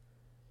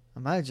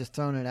have just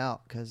thrown it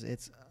out because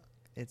it's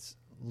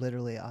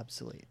literally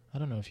obsolete. I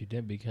don't know if you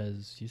did,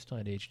 because you still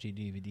had HD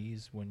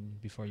DVDs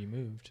before you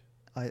moved.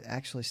 I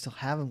actually still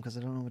have them because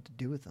I don't know what to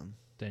do with them.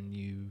 Then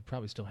you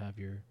probably still have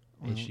your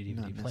HD DVD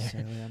not player.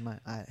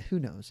 Necessarily. Who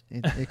knows?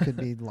 It could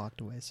be locked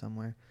away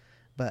somewhere,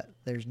 but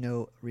there's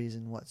no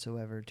reason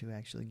whatsoever to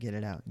actually get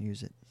it out and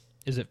use it.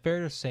 Is it fair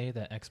to say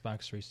that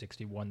Xbox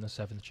 360 won the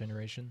 7th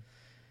generation?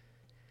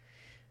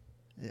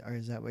 Or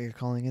is that what you're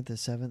calling it, the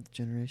 7th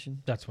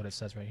generation? That's what it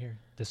says right here.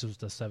 This was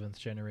the 7th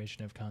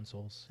generation of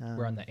consoles.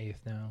 We're on the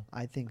 8th now.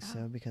 I think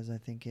so, because I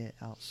think it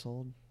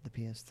outsold the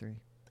PS3.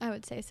 I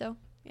would say so,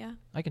 yeah.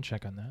 I can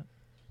check on that.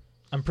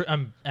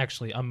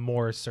 I'm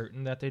more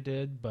certain that they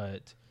did,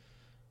 but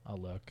I'll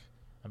look.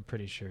 I'm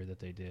pretty sure that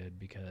they did,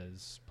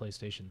 because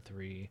PlayStation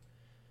 3,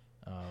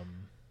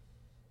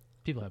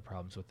 people have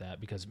problems with that,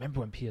 because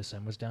remember when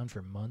PSN was down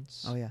for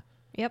months? Oh, yeah.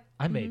 Yep.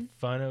 I made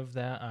fun of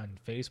that on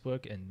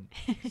Facebook, and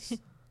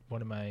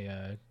one of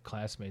my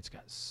classmates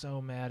got so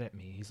mad at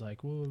me. He's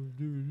like, well,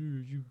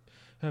 dude, you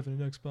have an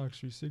Xbox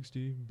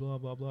 360, blah,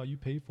 blah, blah. You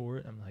pay for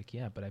it. I'm like,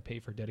 yeah, but I pay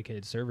for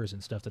dedicated servers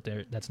and stuff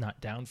that's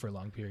not down for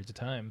long periods of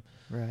time.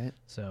 Right.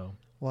 So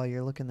while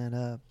you're looking that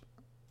up,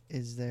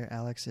 is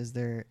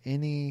there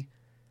any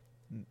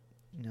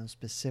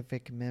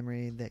specific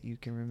memory that you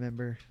can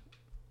remember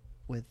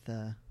with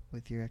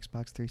your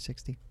Xbox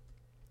 360?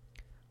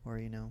 Or,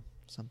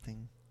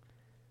 something?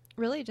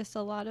 Really just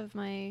a lot of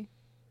my,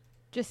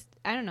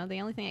 I don't know,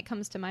 the only thing that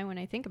comes to mind when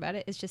I think about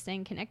it is just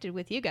staying connected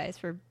with you guys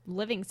for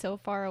living so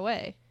far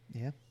away.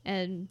 Yeah.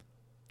 And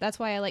that's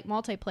why I like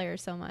multiplayer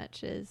so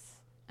much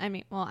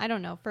I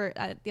don't know, for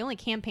the only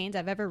campaigns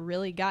I've ever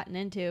really gotten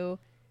into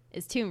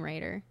is Tomb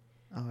Raider.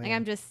 Oh, like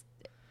yeah.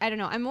 I don't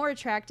know, I'm more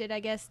attracted, I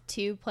guess,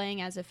 to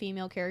playing as a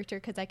female character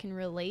because I can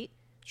relate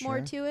more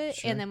Sure, to it.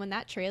 sure. And then when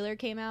that trailer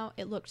came out,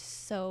 it looked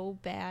so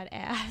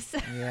badass.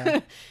 Yeah.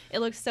 It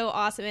looked so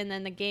awesome. And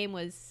then the game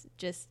was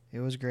just, It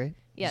was great.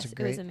 yes, it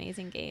it was an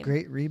amazing game.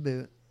 Great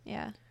reboot.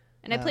 Yeah.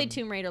 And I played Um,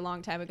 Tomb Raider a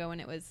long time ago when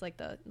it was like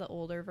the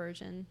older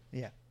version.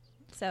 Yeah.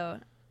 So,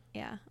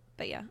 yeah.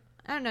 But yeah,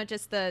 I don't know,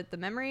 just the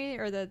memory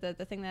or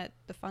the thing that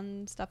the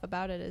fun stuff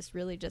about it is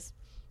really just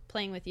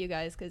playing with you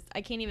guys, because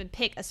I can't even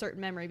pick a certain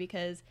memory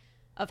because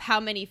of how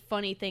many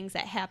funny things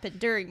that happen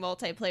during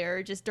multiplayer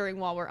or just during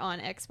while we're on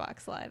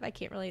Xbox Live. I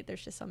can't really,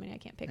 there's just so many I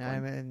can't pick I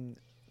one. mean,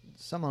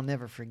 some I'll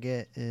never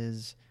forget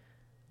is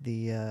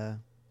the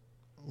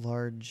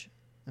large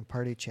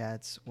party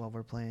chats while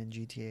we're playing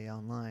GTA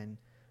Online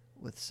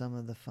with some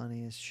of the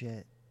funniest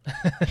shit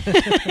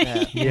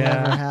that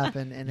Yeah. ever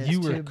happened. And it's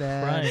You too were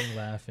bad. crying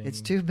laughing.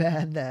 It's too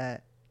bad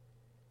that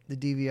the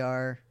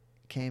DVR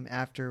came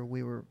after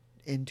we were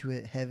into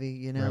it heavy,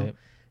 you know, Right.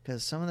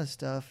 because some of the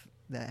stuff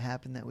that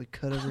happened that we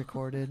could have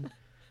recorded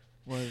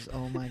was,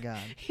 oh my god.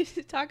 You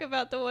should talk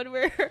about the one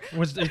where, Are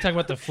you talking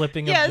about the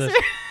flipping yes, of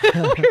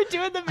the... we were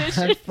doing the I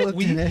mission. flipped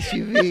We- an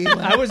SUV.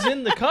 I was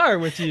in the car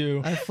with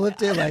you. I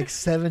flipped it like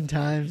 7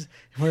 times,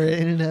 where it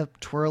ended up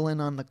twirling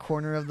on the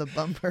corner of the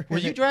bumper. Were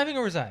you driving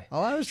or was I?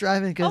 Oh, I was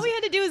driving All because we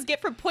had to do was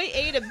get from point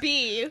A to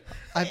B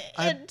I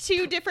in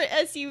 2 different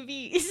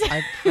SUVs.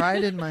 I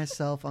prided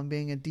myself on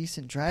being a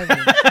decent driver.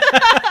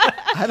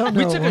 I don't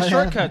know. We took what a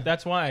shortcut, happened.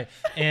 that's why.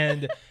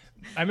 And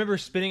I remember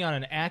spinning on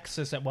an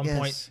axis at one Yes.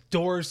 point,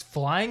 doors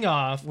flying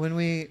off. When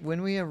we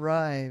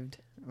arrived,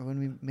 or when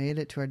we made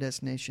it to our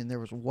destination, there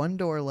was one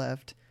door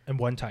left. And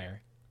one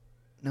tire.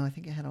 No, I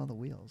think it had all the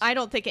wheels. I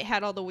don't think it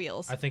had all the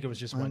wheels. I think it was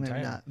just Well, one maybe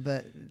tire. not,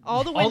 but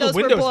All the All the windows,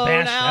 were windows blown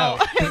bashed out.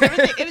 out.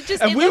 Everything- it was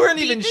just, And it we was weren't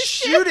beat even to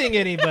shit. shooting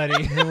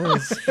anybody. it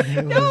was. No,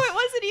 it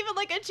wasn't even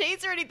like a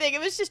chase or anything. It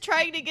was just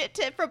trying to get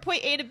from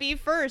point A to B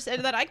first.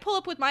 And then I pull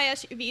up with my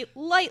SUV,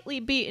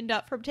 lightly beaten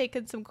up from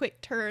taking some quick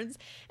turns.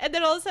 And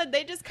then all of a sudden,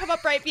 they just come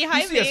up right You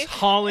behind see me. us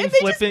hauling, And they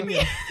flipping.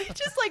 Just, they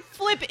just like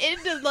flip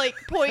into like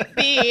point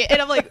B.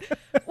 And I'm like,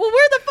 well,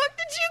 where the fuck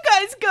did you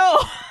guys go?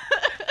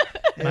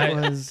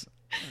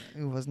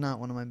 It was not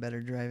one of my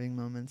better driving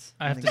moments.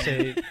 I have in to the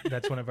game. say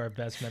that's one of our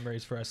best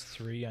memories for us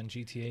 3 on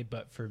GTA.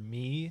 But for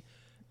me,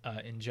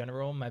 in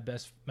general, my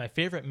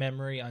favorite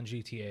memory on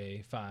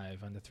GTA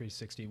 5 on the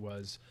 360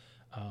 was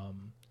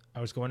I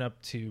was going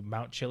up to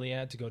Mount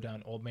Chiliad to go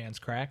down Old Man's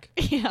Crack.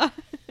 Yeah.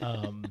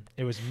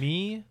 It was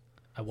me.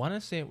 I want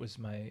to say it was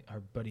our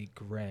buddy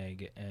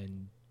Greg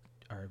and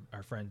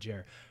our friend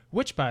Jer,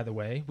 which, by the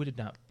way, we did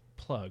not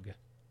plug.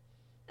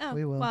 Oh,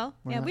 We will. well,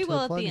 We're yeah, not we to will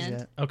at plugs the end.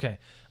 yet. Okay.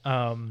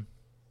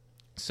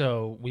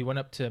 So we went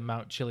up to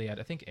Mount Chiliad.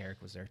 I think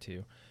Eric was there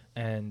too.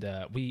 And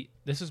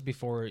this was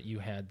before you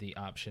had the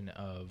option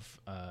of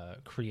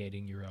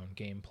creating your own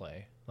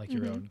gameplay, like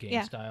your own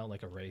game style,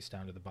 like a race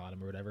down to the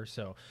bottom or whatever.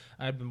 So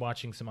I've been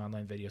watching some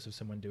online videos of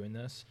someone doing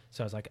this.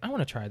 So I was like, I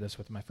want to try this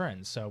with my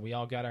friends. So we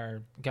all got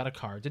a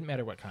car. Didn't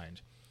matter what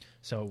kind.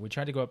 So we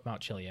tried to go up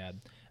Mount Chiliad.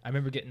 I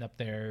remember getting up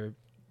there.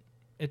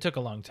 It took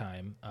a long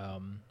time.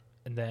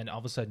 And then all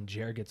of a sudden,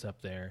 Jared gets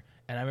up there,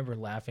 and I remember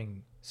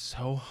laughing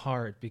so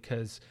hard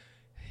because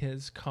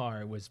his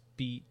car was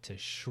beat to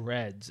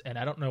shreds. And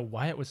I don't know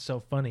why it was so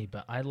funny,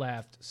 but I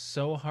laughed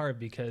so hard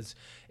because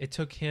it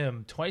took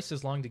him twice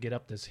as long to get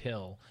up this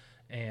hill.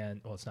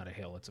 And, well, it's not a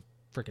hill, it's a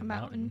freaking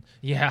mountain.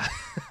 Yeah,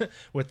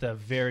 with a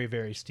very,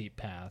 very steep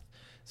path.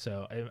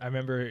 So I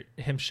remember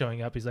him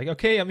showing up. He's like,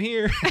 okay, I'm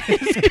here.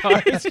 His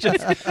car is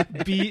just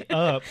beat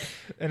up.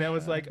 And I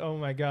was like, oh,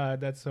 my God,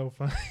 that's so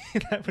funny.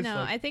 That was No,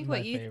 like I think my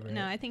what you favorite.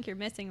 no, I think you're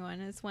missing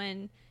one is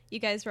when you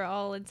guys were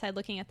all inside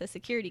looking at the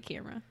security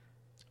camera.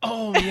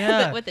 Oh,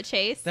 yeah. With the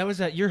chase. That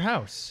was at your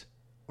house.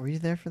 Were you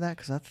there for that?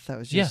 Because I thought that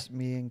was Yeah. just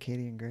me and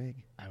Katie and Greg.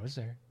 I was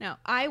there. No,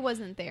 I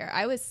wasn't there.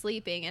 I was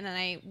sleeping, and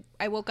then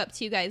I woke up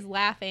to you guys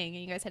laughing,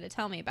 and you guys had to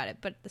tell me about it.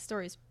 But the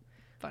story's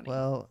funny.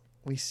 Well,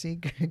 we see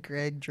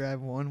Greg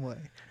drive one way.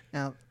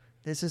 Now,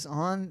 this is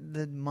on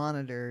the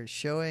monitor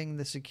showing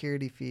the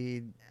security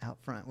feed out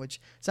front,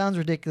 which sounds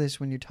ridiculous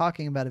when you're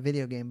talking about a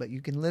video game, but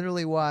you can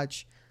literally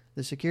watch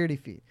the security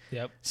feed.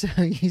 Yep. So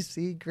you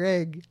see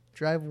Greg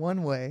drive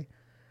one way,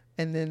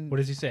 and then What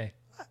does he say?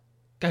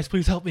 Guys,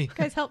 please help me.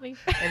 guys, help me.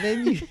 and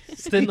then you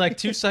Then, like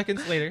 2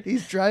 seconds later,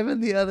 he's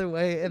driving the other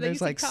way, and Then you there's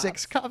see like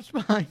 6 cops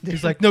behind him.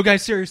 he's like, no,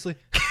 guys, seriously.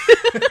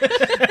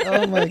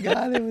 "Oh my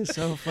god, it was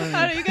so funny."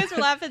 I don't know, you guys were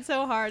laughing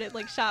so hard it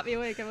like shot me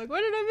awake. I'm like, what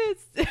did I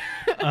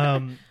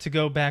miss? To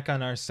go back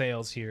on our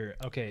sales here.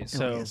 Okay,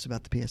 so yes,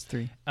 about the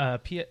PS3. I'm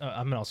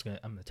gonna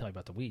tell you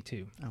about the Wii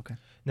too. Okay,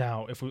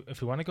 Now, if we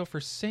want to go for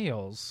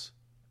sales,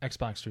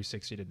 Xbox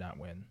 360 did not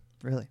win.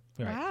 really?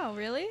 Right. Wow,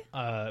 really?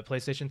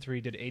 PlayStation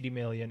 3 did 80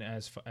 million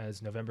as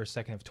November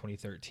 2nd of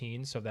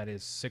 2013, so that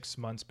is 6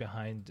 months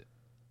behind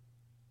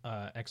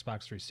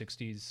Xbox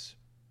 360's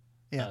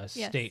Yeah.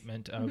 Yes.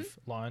 statement of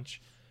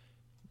launch.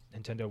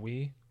 Nintendo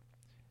Wii,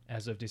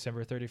 as of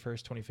December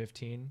 31st,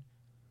 2015,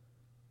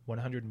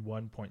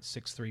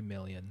 101.63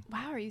 million.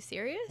 Wow, are you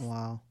serious?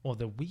 Wow. Well,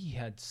 the Wii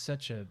had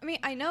such a I mean,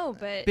 I know,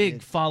 but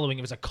big following.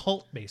 It was a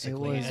cult, It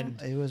basically. was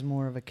And it was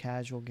more of a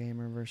casual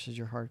gamer versus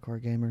your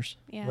hardcore gamers.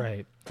 yeah.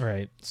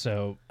 right.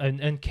 So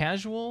and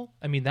casual.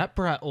 I mean, that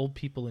brought old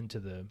people into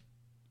the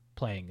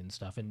playing and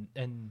stuff. And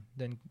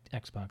then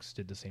Xbox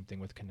did the same thing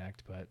with Kinect.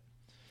 But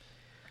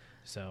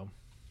so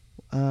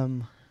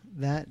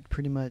That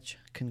pretty much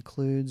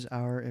concludes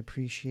our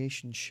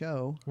appreciation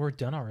show. we're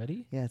done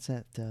already. Yeah, it's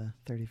at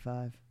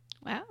 35.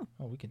 Wow.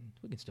 Oh, we can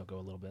still go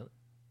a little bit.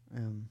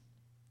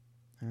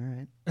 All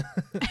right.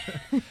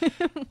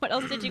 What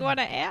else did you want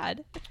to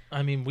add?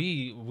 I mean,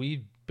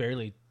 we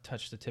barely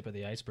touched the tip of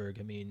the iceberg.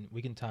 I mean,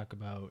 we can talk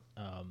about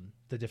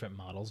the different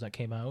models that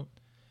came out.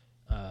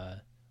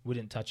 We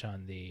didn't touch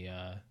on the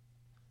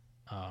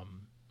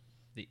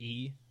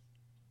E,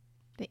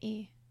 The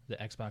E. the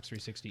Xbox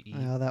 360 E.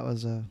 That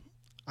was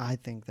I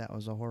think that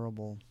was a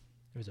horrible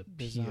It was a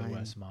design.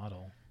 POS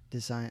model.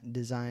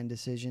 design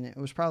decision. It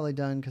was probably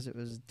done because it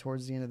was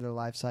towards the end of their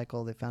life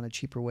cycle. They found a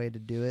cheaper way to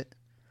do it,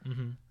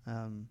 Mm-hmm.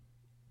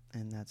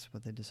 and that's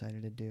what they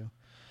decided to do.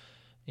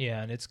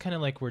 Yeah, and it's kind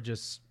of like we're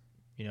just,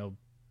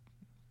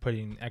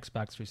 putting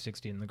Xbox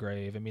 360 in the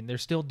grave. I mean, they're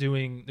still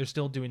doing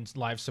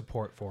live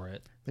support for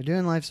it. They're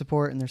doing live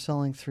support and they're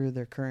selling through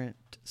their current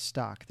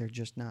stock. They're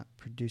just not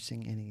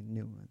producing any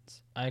new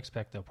ones. I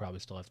expect they'll probably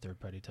still have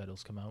third-party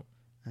titles come out.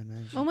 I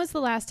imagine. When was the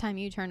last time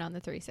you turned on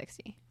the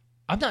 360?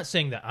 I'm not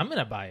saying that I'm going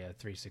to buy a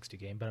 360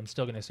 game, but I'm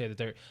still going to say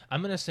that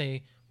I'm going to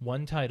say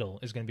one title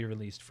is going to be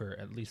released for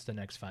at least the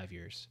next 5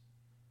 years.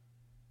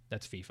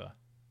 That's FIFA.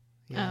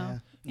 Yeah.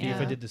 Yeah.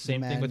 FIFA did the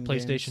same thing with Madden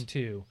PlayStation games.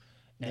 2.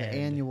 The and-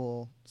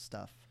 annual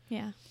stuff.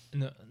 Yeah.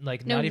 No,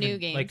 like No not new even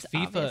games, like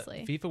FIFA.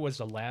 obviously. FIFA was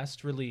the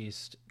last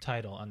released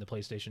title on the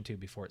PlayStation 2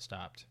 before it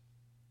stopped.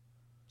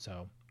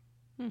 So,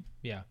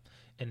 yeah,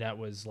 and that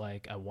was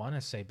like I want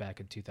to say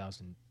back in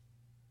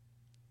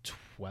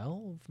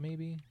 2012,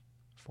 maybe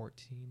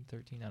 14,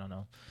 13. I don't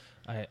know.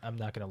 I'm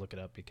not gonna look it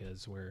up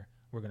because we're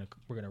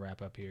gonna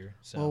wrap up here.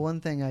 So Well, one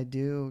thing I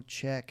do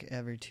check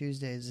every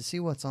Tuesday is to see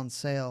what's on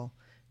sale,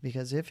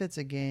 because if it's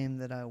a game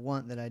that I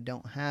want that I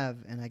don't have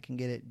and I can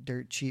get it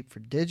dirt cheap for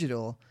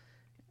digital,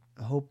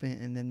 hoping,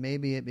 and then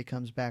maybe it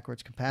becomes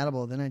backwards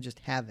compatible, then I just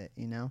have it,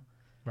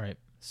 right.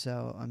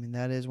 So, I mean,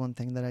 that is one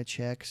thing that I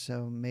check.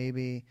 So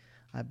maybe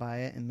I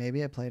buy it and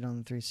maybe I play it on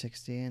the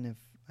 360, and if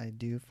I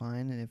do,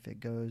 fine, and if it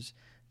goes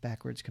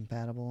backwards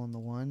compatible on the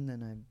one,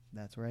 then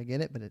that's where I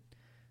get it. But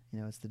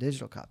it's the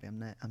digital copy.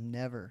 I'm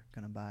never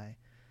gonna buy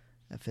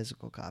a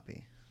physical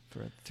copy for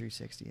a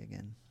 360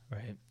 again.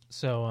 Right.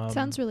 So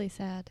Sounds really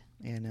sad.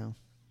 Yeah, no,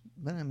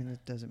 but I mean,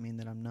 it doesn't mean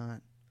that I'm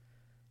not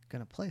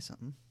gonna play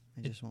something.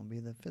 It just won't be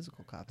the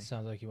physical copy.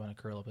 sounds like you want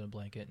to curl up in a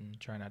blanket and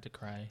try not to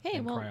cry. Hey,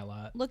 and well, cry a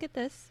lot. Look at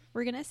this.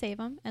 We're going to save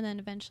them. And then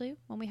eventually,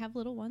 when we have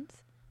little ones,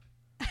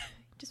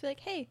 just be like,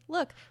 hey,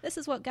 look, this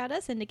is what got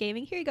us into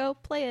gaming. Here you go.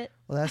 Play it.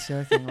 Well, that's the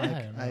other thing. I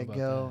Like, don't know I about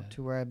go that.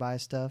 to where I buy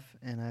stuff,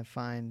 and I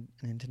find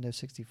Nintendo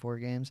 64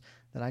 games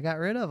that I got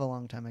rid of a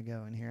long time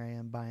ago, and here I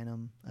am buying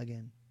them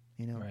again.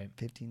 Right.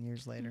 15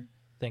 years later.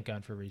 Thank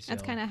God for resale.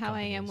 That's kind of how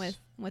I am companies.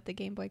 with the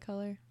Game Boy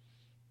Color.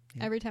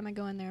 Yeah. Every time I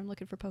go in there, I'm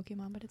looking for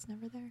Pokemon, but it's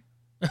never there.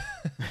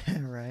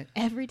 Right.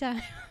 Every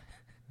time.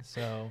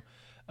 So,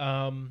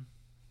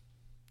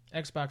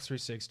 Xbox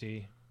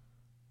 360,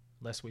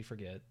 lest we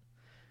forget.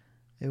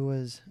 It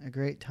was a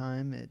great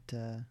time.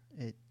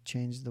 It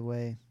changed the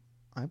way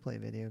I play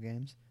video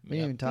games. We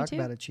didn't even talk too.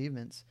 about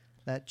achievements.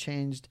 That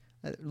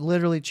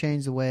literally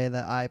changed the way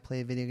that I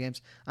play video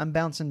games. I'm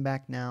bouncing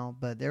back now,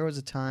 but there was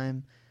a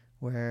time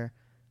where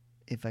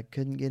if I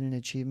couldn't get an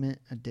achievement,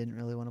 I didn't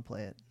really want to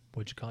play it.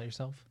 What'd you call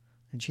yourself?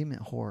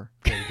 Achievement whore.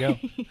 There you go.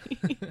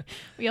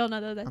 We all know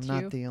that that's I'm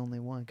you. not the only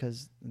one,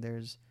 because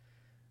there's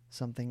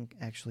something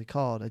actually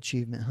called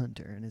Achievement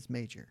Hunter, and it's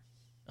major.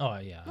 Oh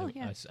yeah. Oh,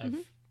 yeah.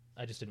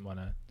 I just didn't want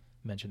to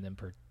mention them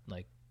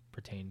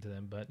pertain to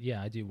them, but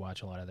yeah, I do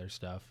watch a lot of their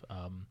stuff.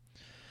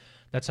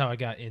 That's how I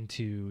got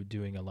into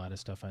doing a lot of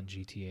stuff on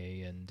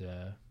GTA, and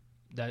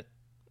that.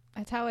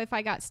 That's how if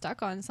I got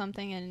stuck on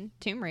something in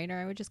Tomb Raider,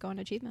 I would just go on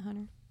Achievement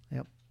Hunter.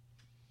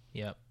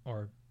 Yep.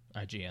 Or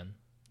IGN.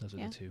 Those are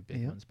Yeah. the two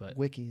big Yep. ones. But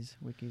Wikis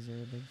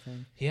are a big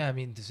thing. yeah, I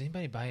mean, does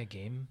anybody buy a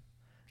game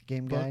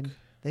Game book? Guide.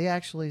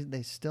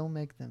 They still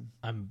make them.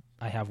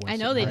 I have one. I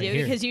know they sitting do right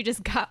here. because you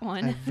just got I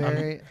one.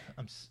 very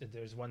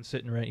There's one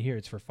sitting right here.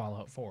 It's for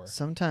Fallout 4.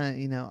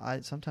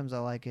 sometimes I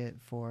like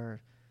it for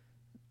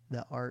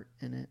the art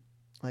in it.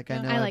 Like I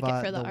Oh, know I I like it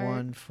bought for the art.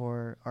 one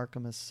for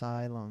Arkham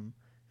Asylum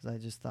because I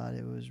just thought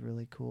it was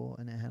really cool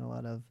and it had a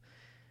lot of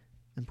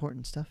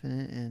important stuff in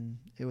it, and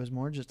it was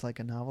more just like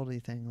a novelty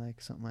thing, like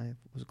something I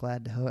was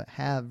glad to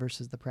have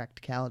versus the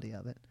practicality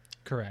of it.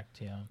 Correct.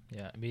 Yeah.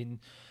 Yeah. I mean,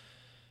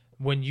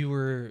 when you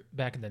were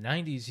back in the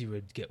 90s, you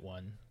would get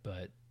one,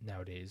 but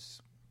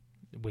nowadays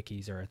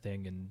wikis are a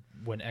thing. And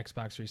when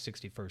Xbox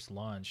 360 first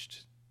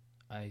launched,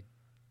 I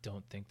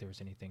don't think there was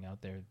anything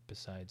out there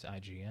besides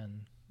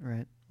IGN.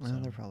 Right. Well, So-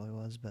 there probably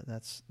was, but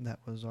that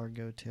was our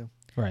go-to.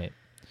 Right.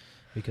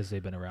 Because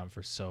they've been around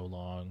for so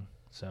long.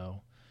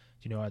 So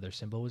Do you know how their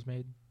symbol was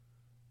made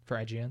for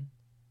IGN?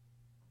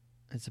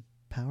 It's a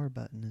power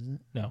button, isn't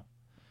it? No.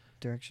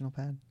 Directional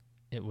pad.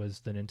 It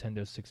was the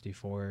Nintendo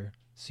 64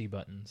 C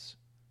buttons.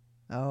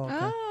 Oh, okay.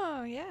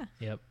 Oh, yeah.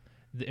 Yep.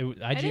 didn't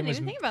IGN was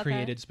even think about that.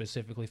 created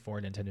specifically for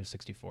Nintendo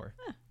 64.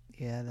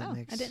 Yeah, that Oh,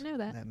 makes. I didn't know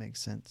that. That makes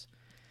sense.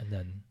 And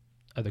then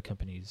other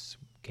companies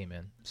came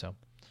in. So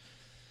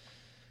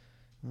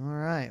All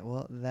right.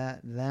 Well, now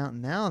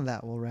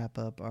that will wrap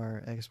up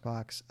our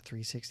Xbox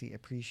 360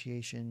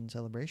 Appreciation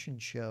Celebration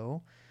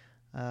show.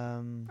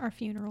 Our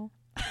funeral.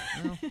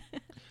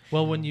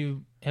 Well, when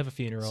you have a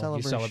funeral, you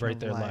Celebration celebrate of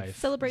their life. life.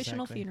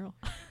 Celebrational Exactly. funeral.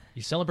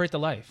 You celebrate the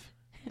life.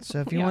 so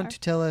if We you want are. to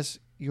tell us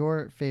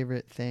your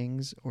favorite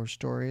things or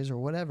stories or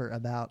whatever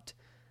about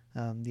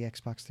the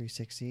Xbox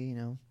 360,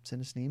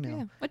 send us an email.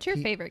 Yeah. What's your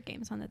He- favorite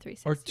games on the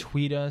 360? Or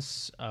tweet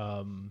us.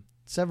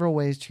 Several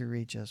ways to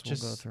reach us. We'll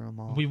Just- go through them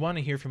all. We want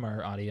to hear from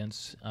our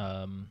audience.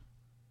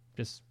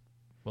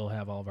 We'll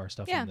have all of our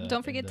stuff. Yeah, in the, don't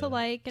in forget the to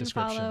like and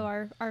description.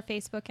 follow our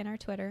Facebook and our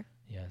Twitter.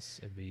 Yes,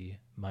 it'd be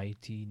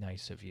mighty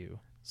nice of you.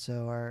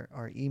 So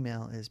our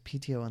email is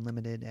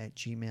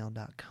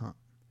ptounlimited@gmail.com.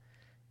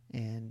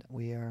 And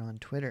we are on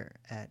Twitter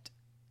at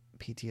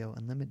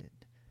ptounlimited.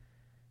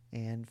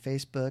 And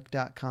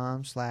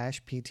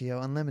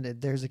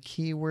facebook.com/ptounlimited. There's a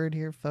key word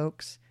here,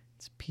 folks.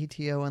 It's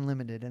PTO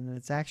Unlimited. And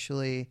it's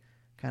actually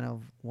kind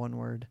of one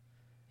word.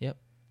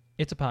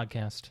 It's a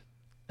podcast.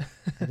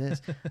 It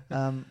is.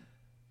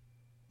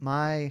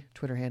 My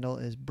Twitter handle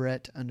is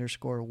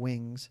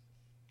Brett_Wings,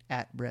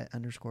 at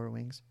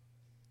Brett_Wings.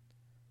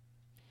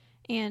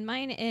 And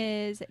mine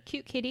is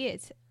Cute Kitty.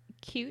 It's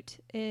cute,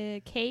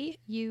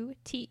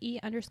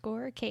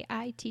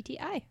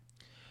 KUTE_KITTI.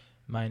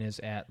 Mine is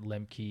at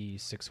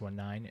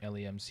Lemke619,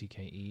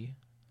 LEMCKE,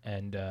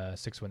 and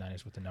 619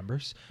 is with the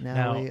numbers.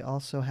 Now, we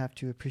also have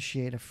to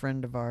appreciate a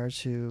friend of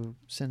ours who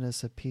sent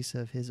us a piece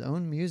of his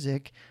own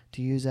music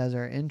to use as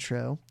our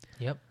intro.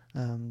 Yep.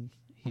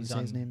 He's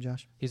say his name,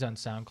 Josh? He's on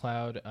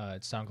SoundCloud.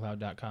 It's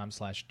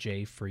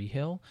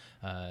soundcloud.com/jfreehill.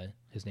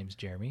 His name's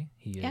Jeremy.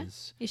 He Yeah.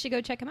 is. You should go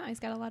check him out. He's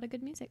got a lot of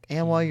good music.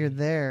 And while you're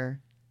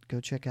there, go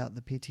check out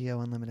the PTO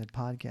Unlimited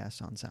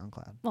podcast on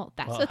SoundCloud. Well,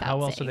 that's Well, without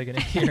how else are saying. they going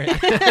to hear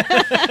it?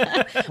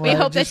 We Well, I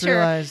hope that just you're-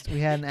 realized we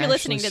hadn't If you're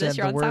listening actually to this, said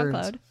you're on the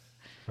words.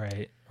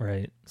 SoundCloud.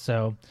 Right.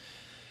 So,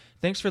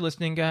 thanks for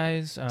listening,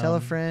 guys. Tell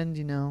a friend,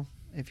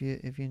 if you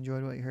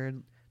enjoyed what you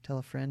heard, tell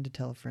a friend to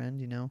tell a friend,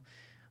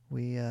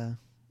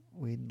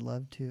 we'd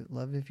love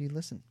if you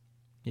listen.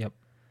 Yep.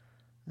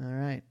 All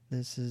right.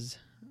 This is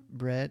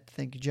Brett.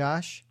 Thank you,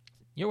 Josh.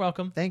 You're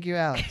welcome. Thank you,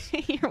 Alex.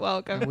 You're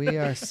welcome. And we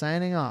are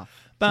signing off.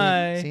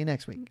 Bye. See you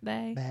next week.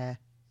 Bye. Bye.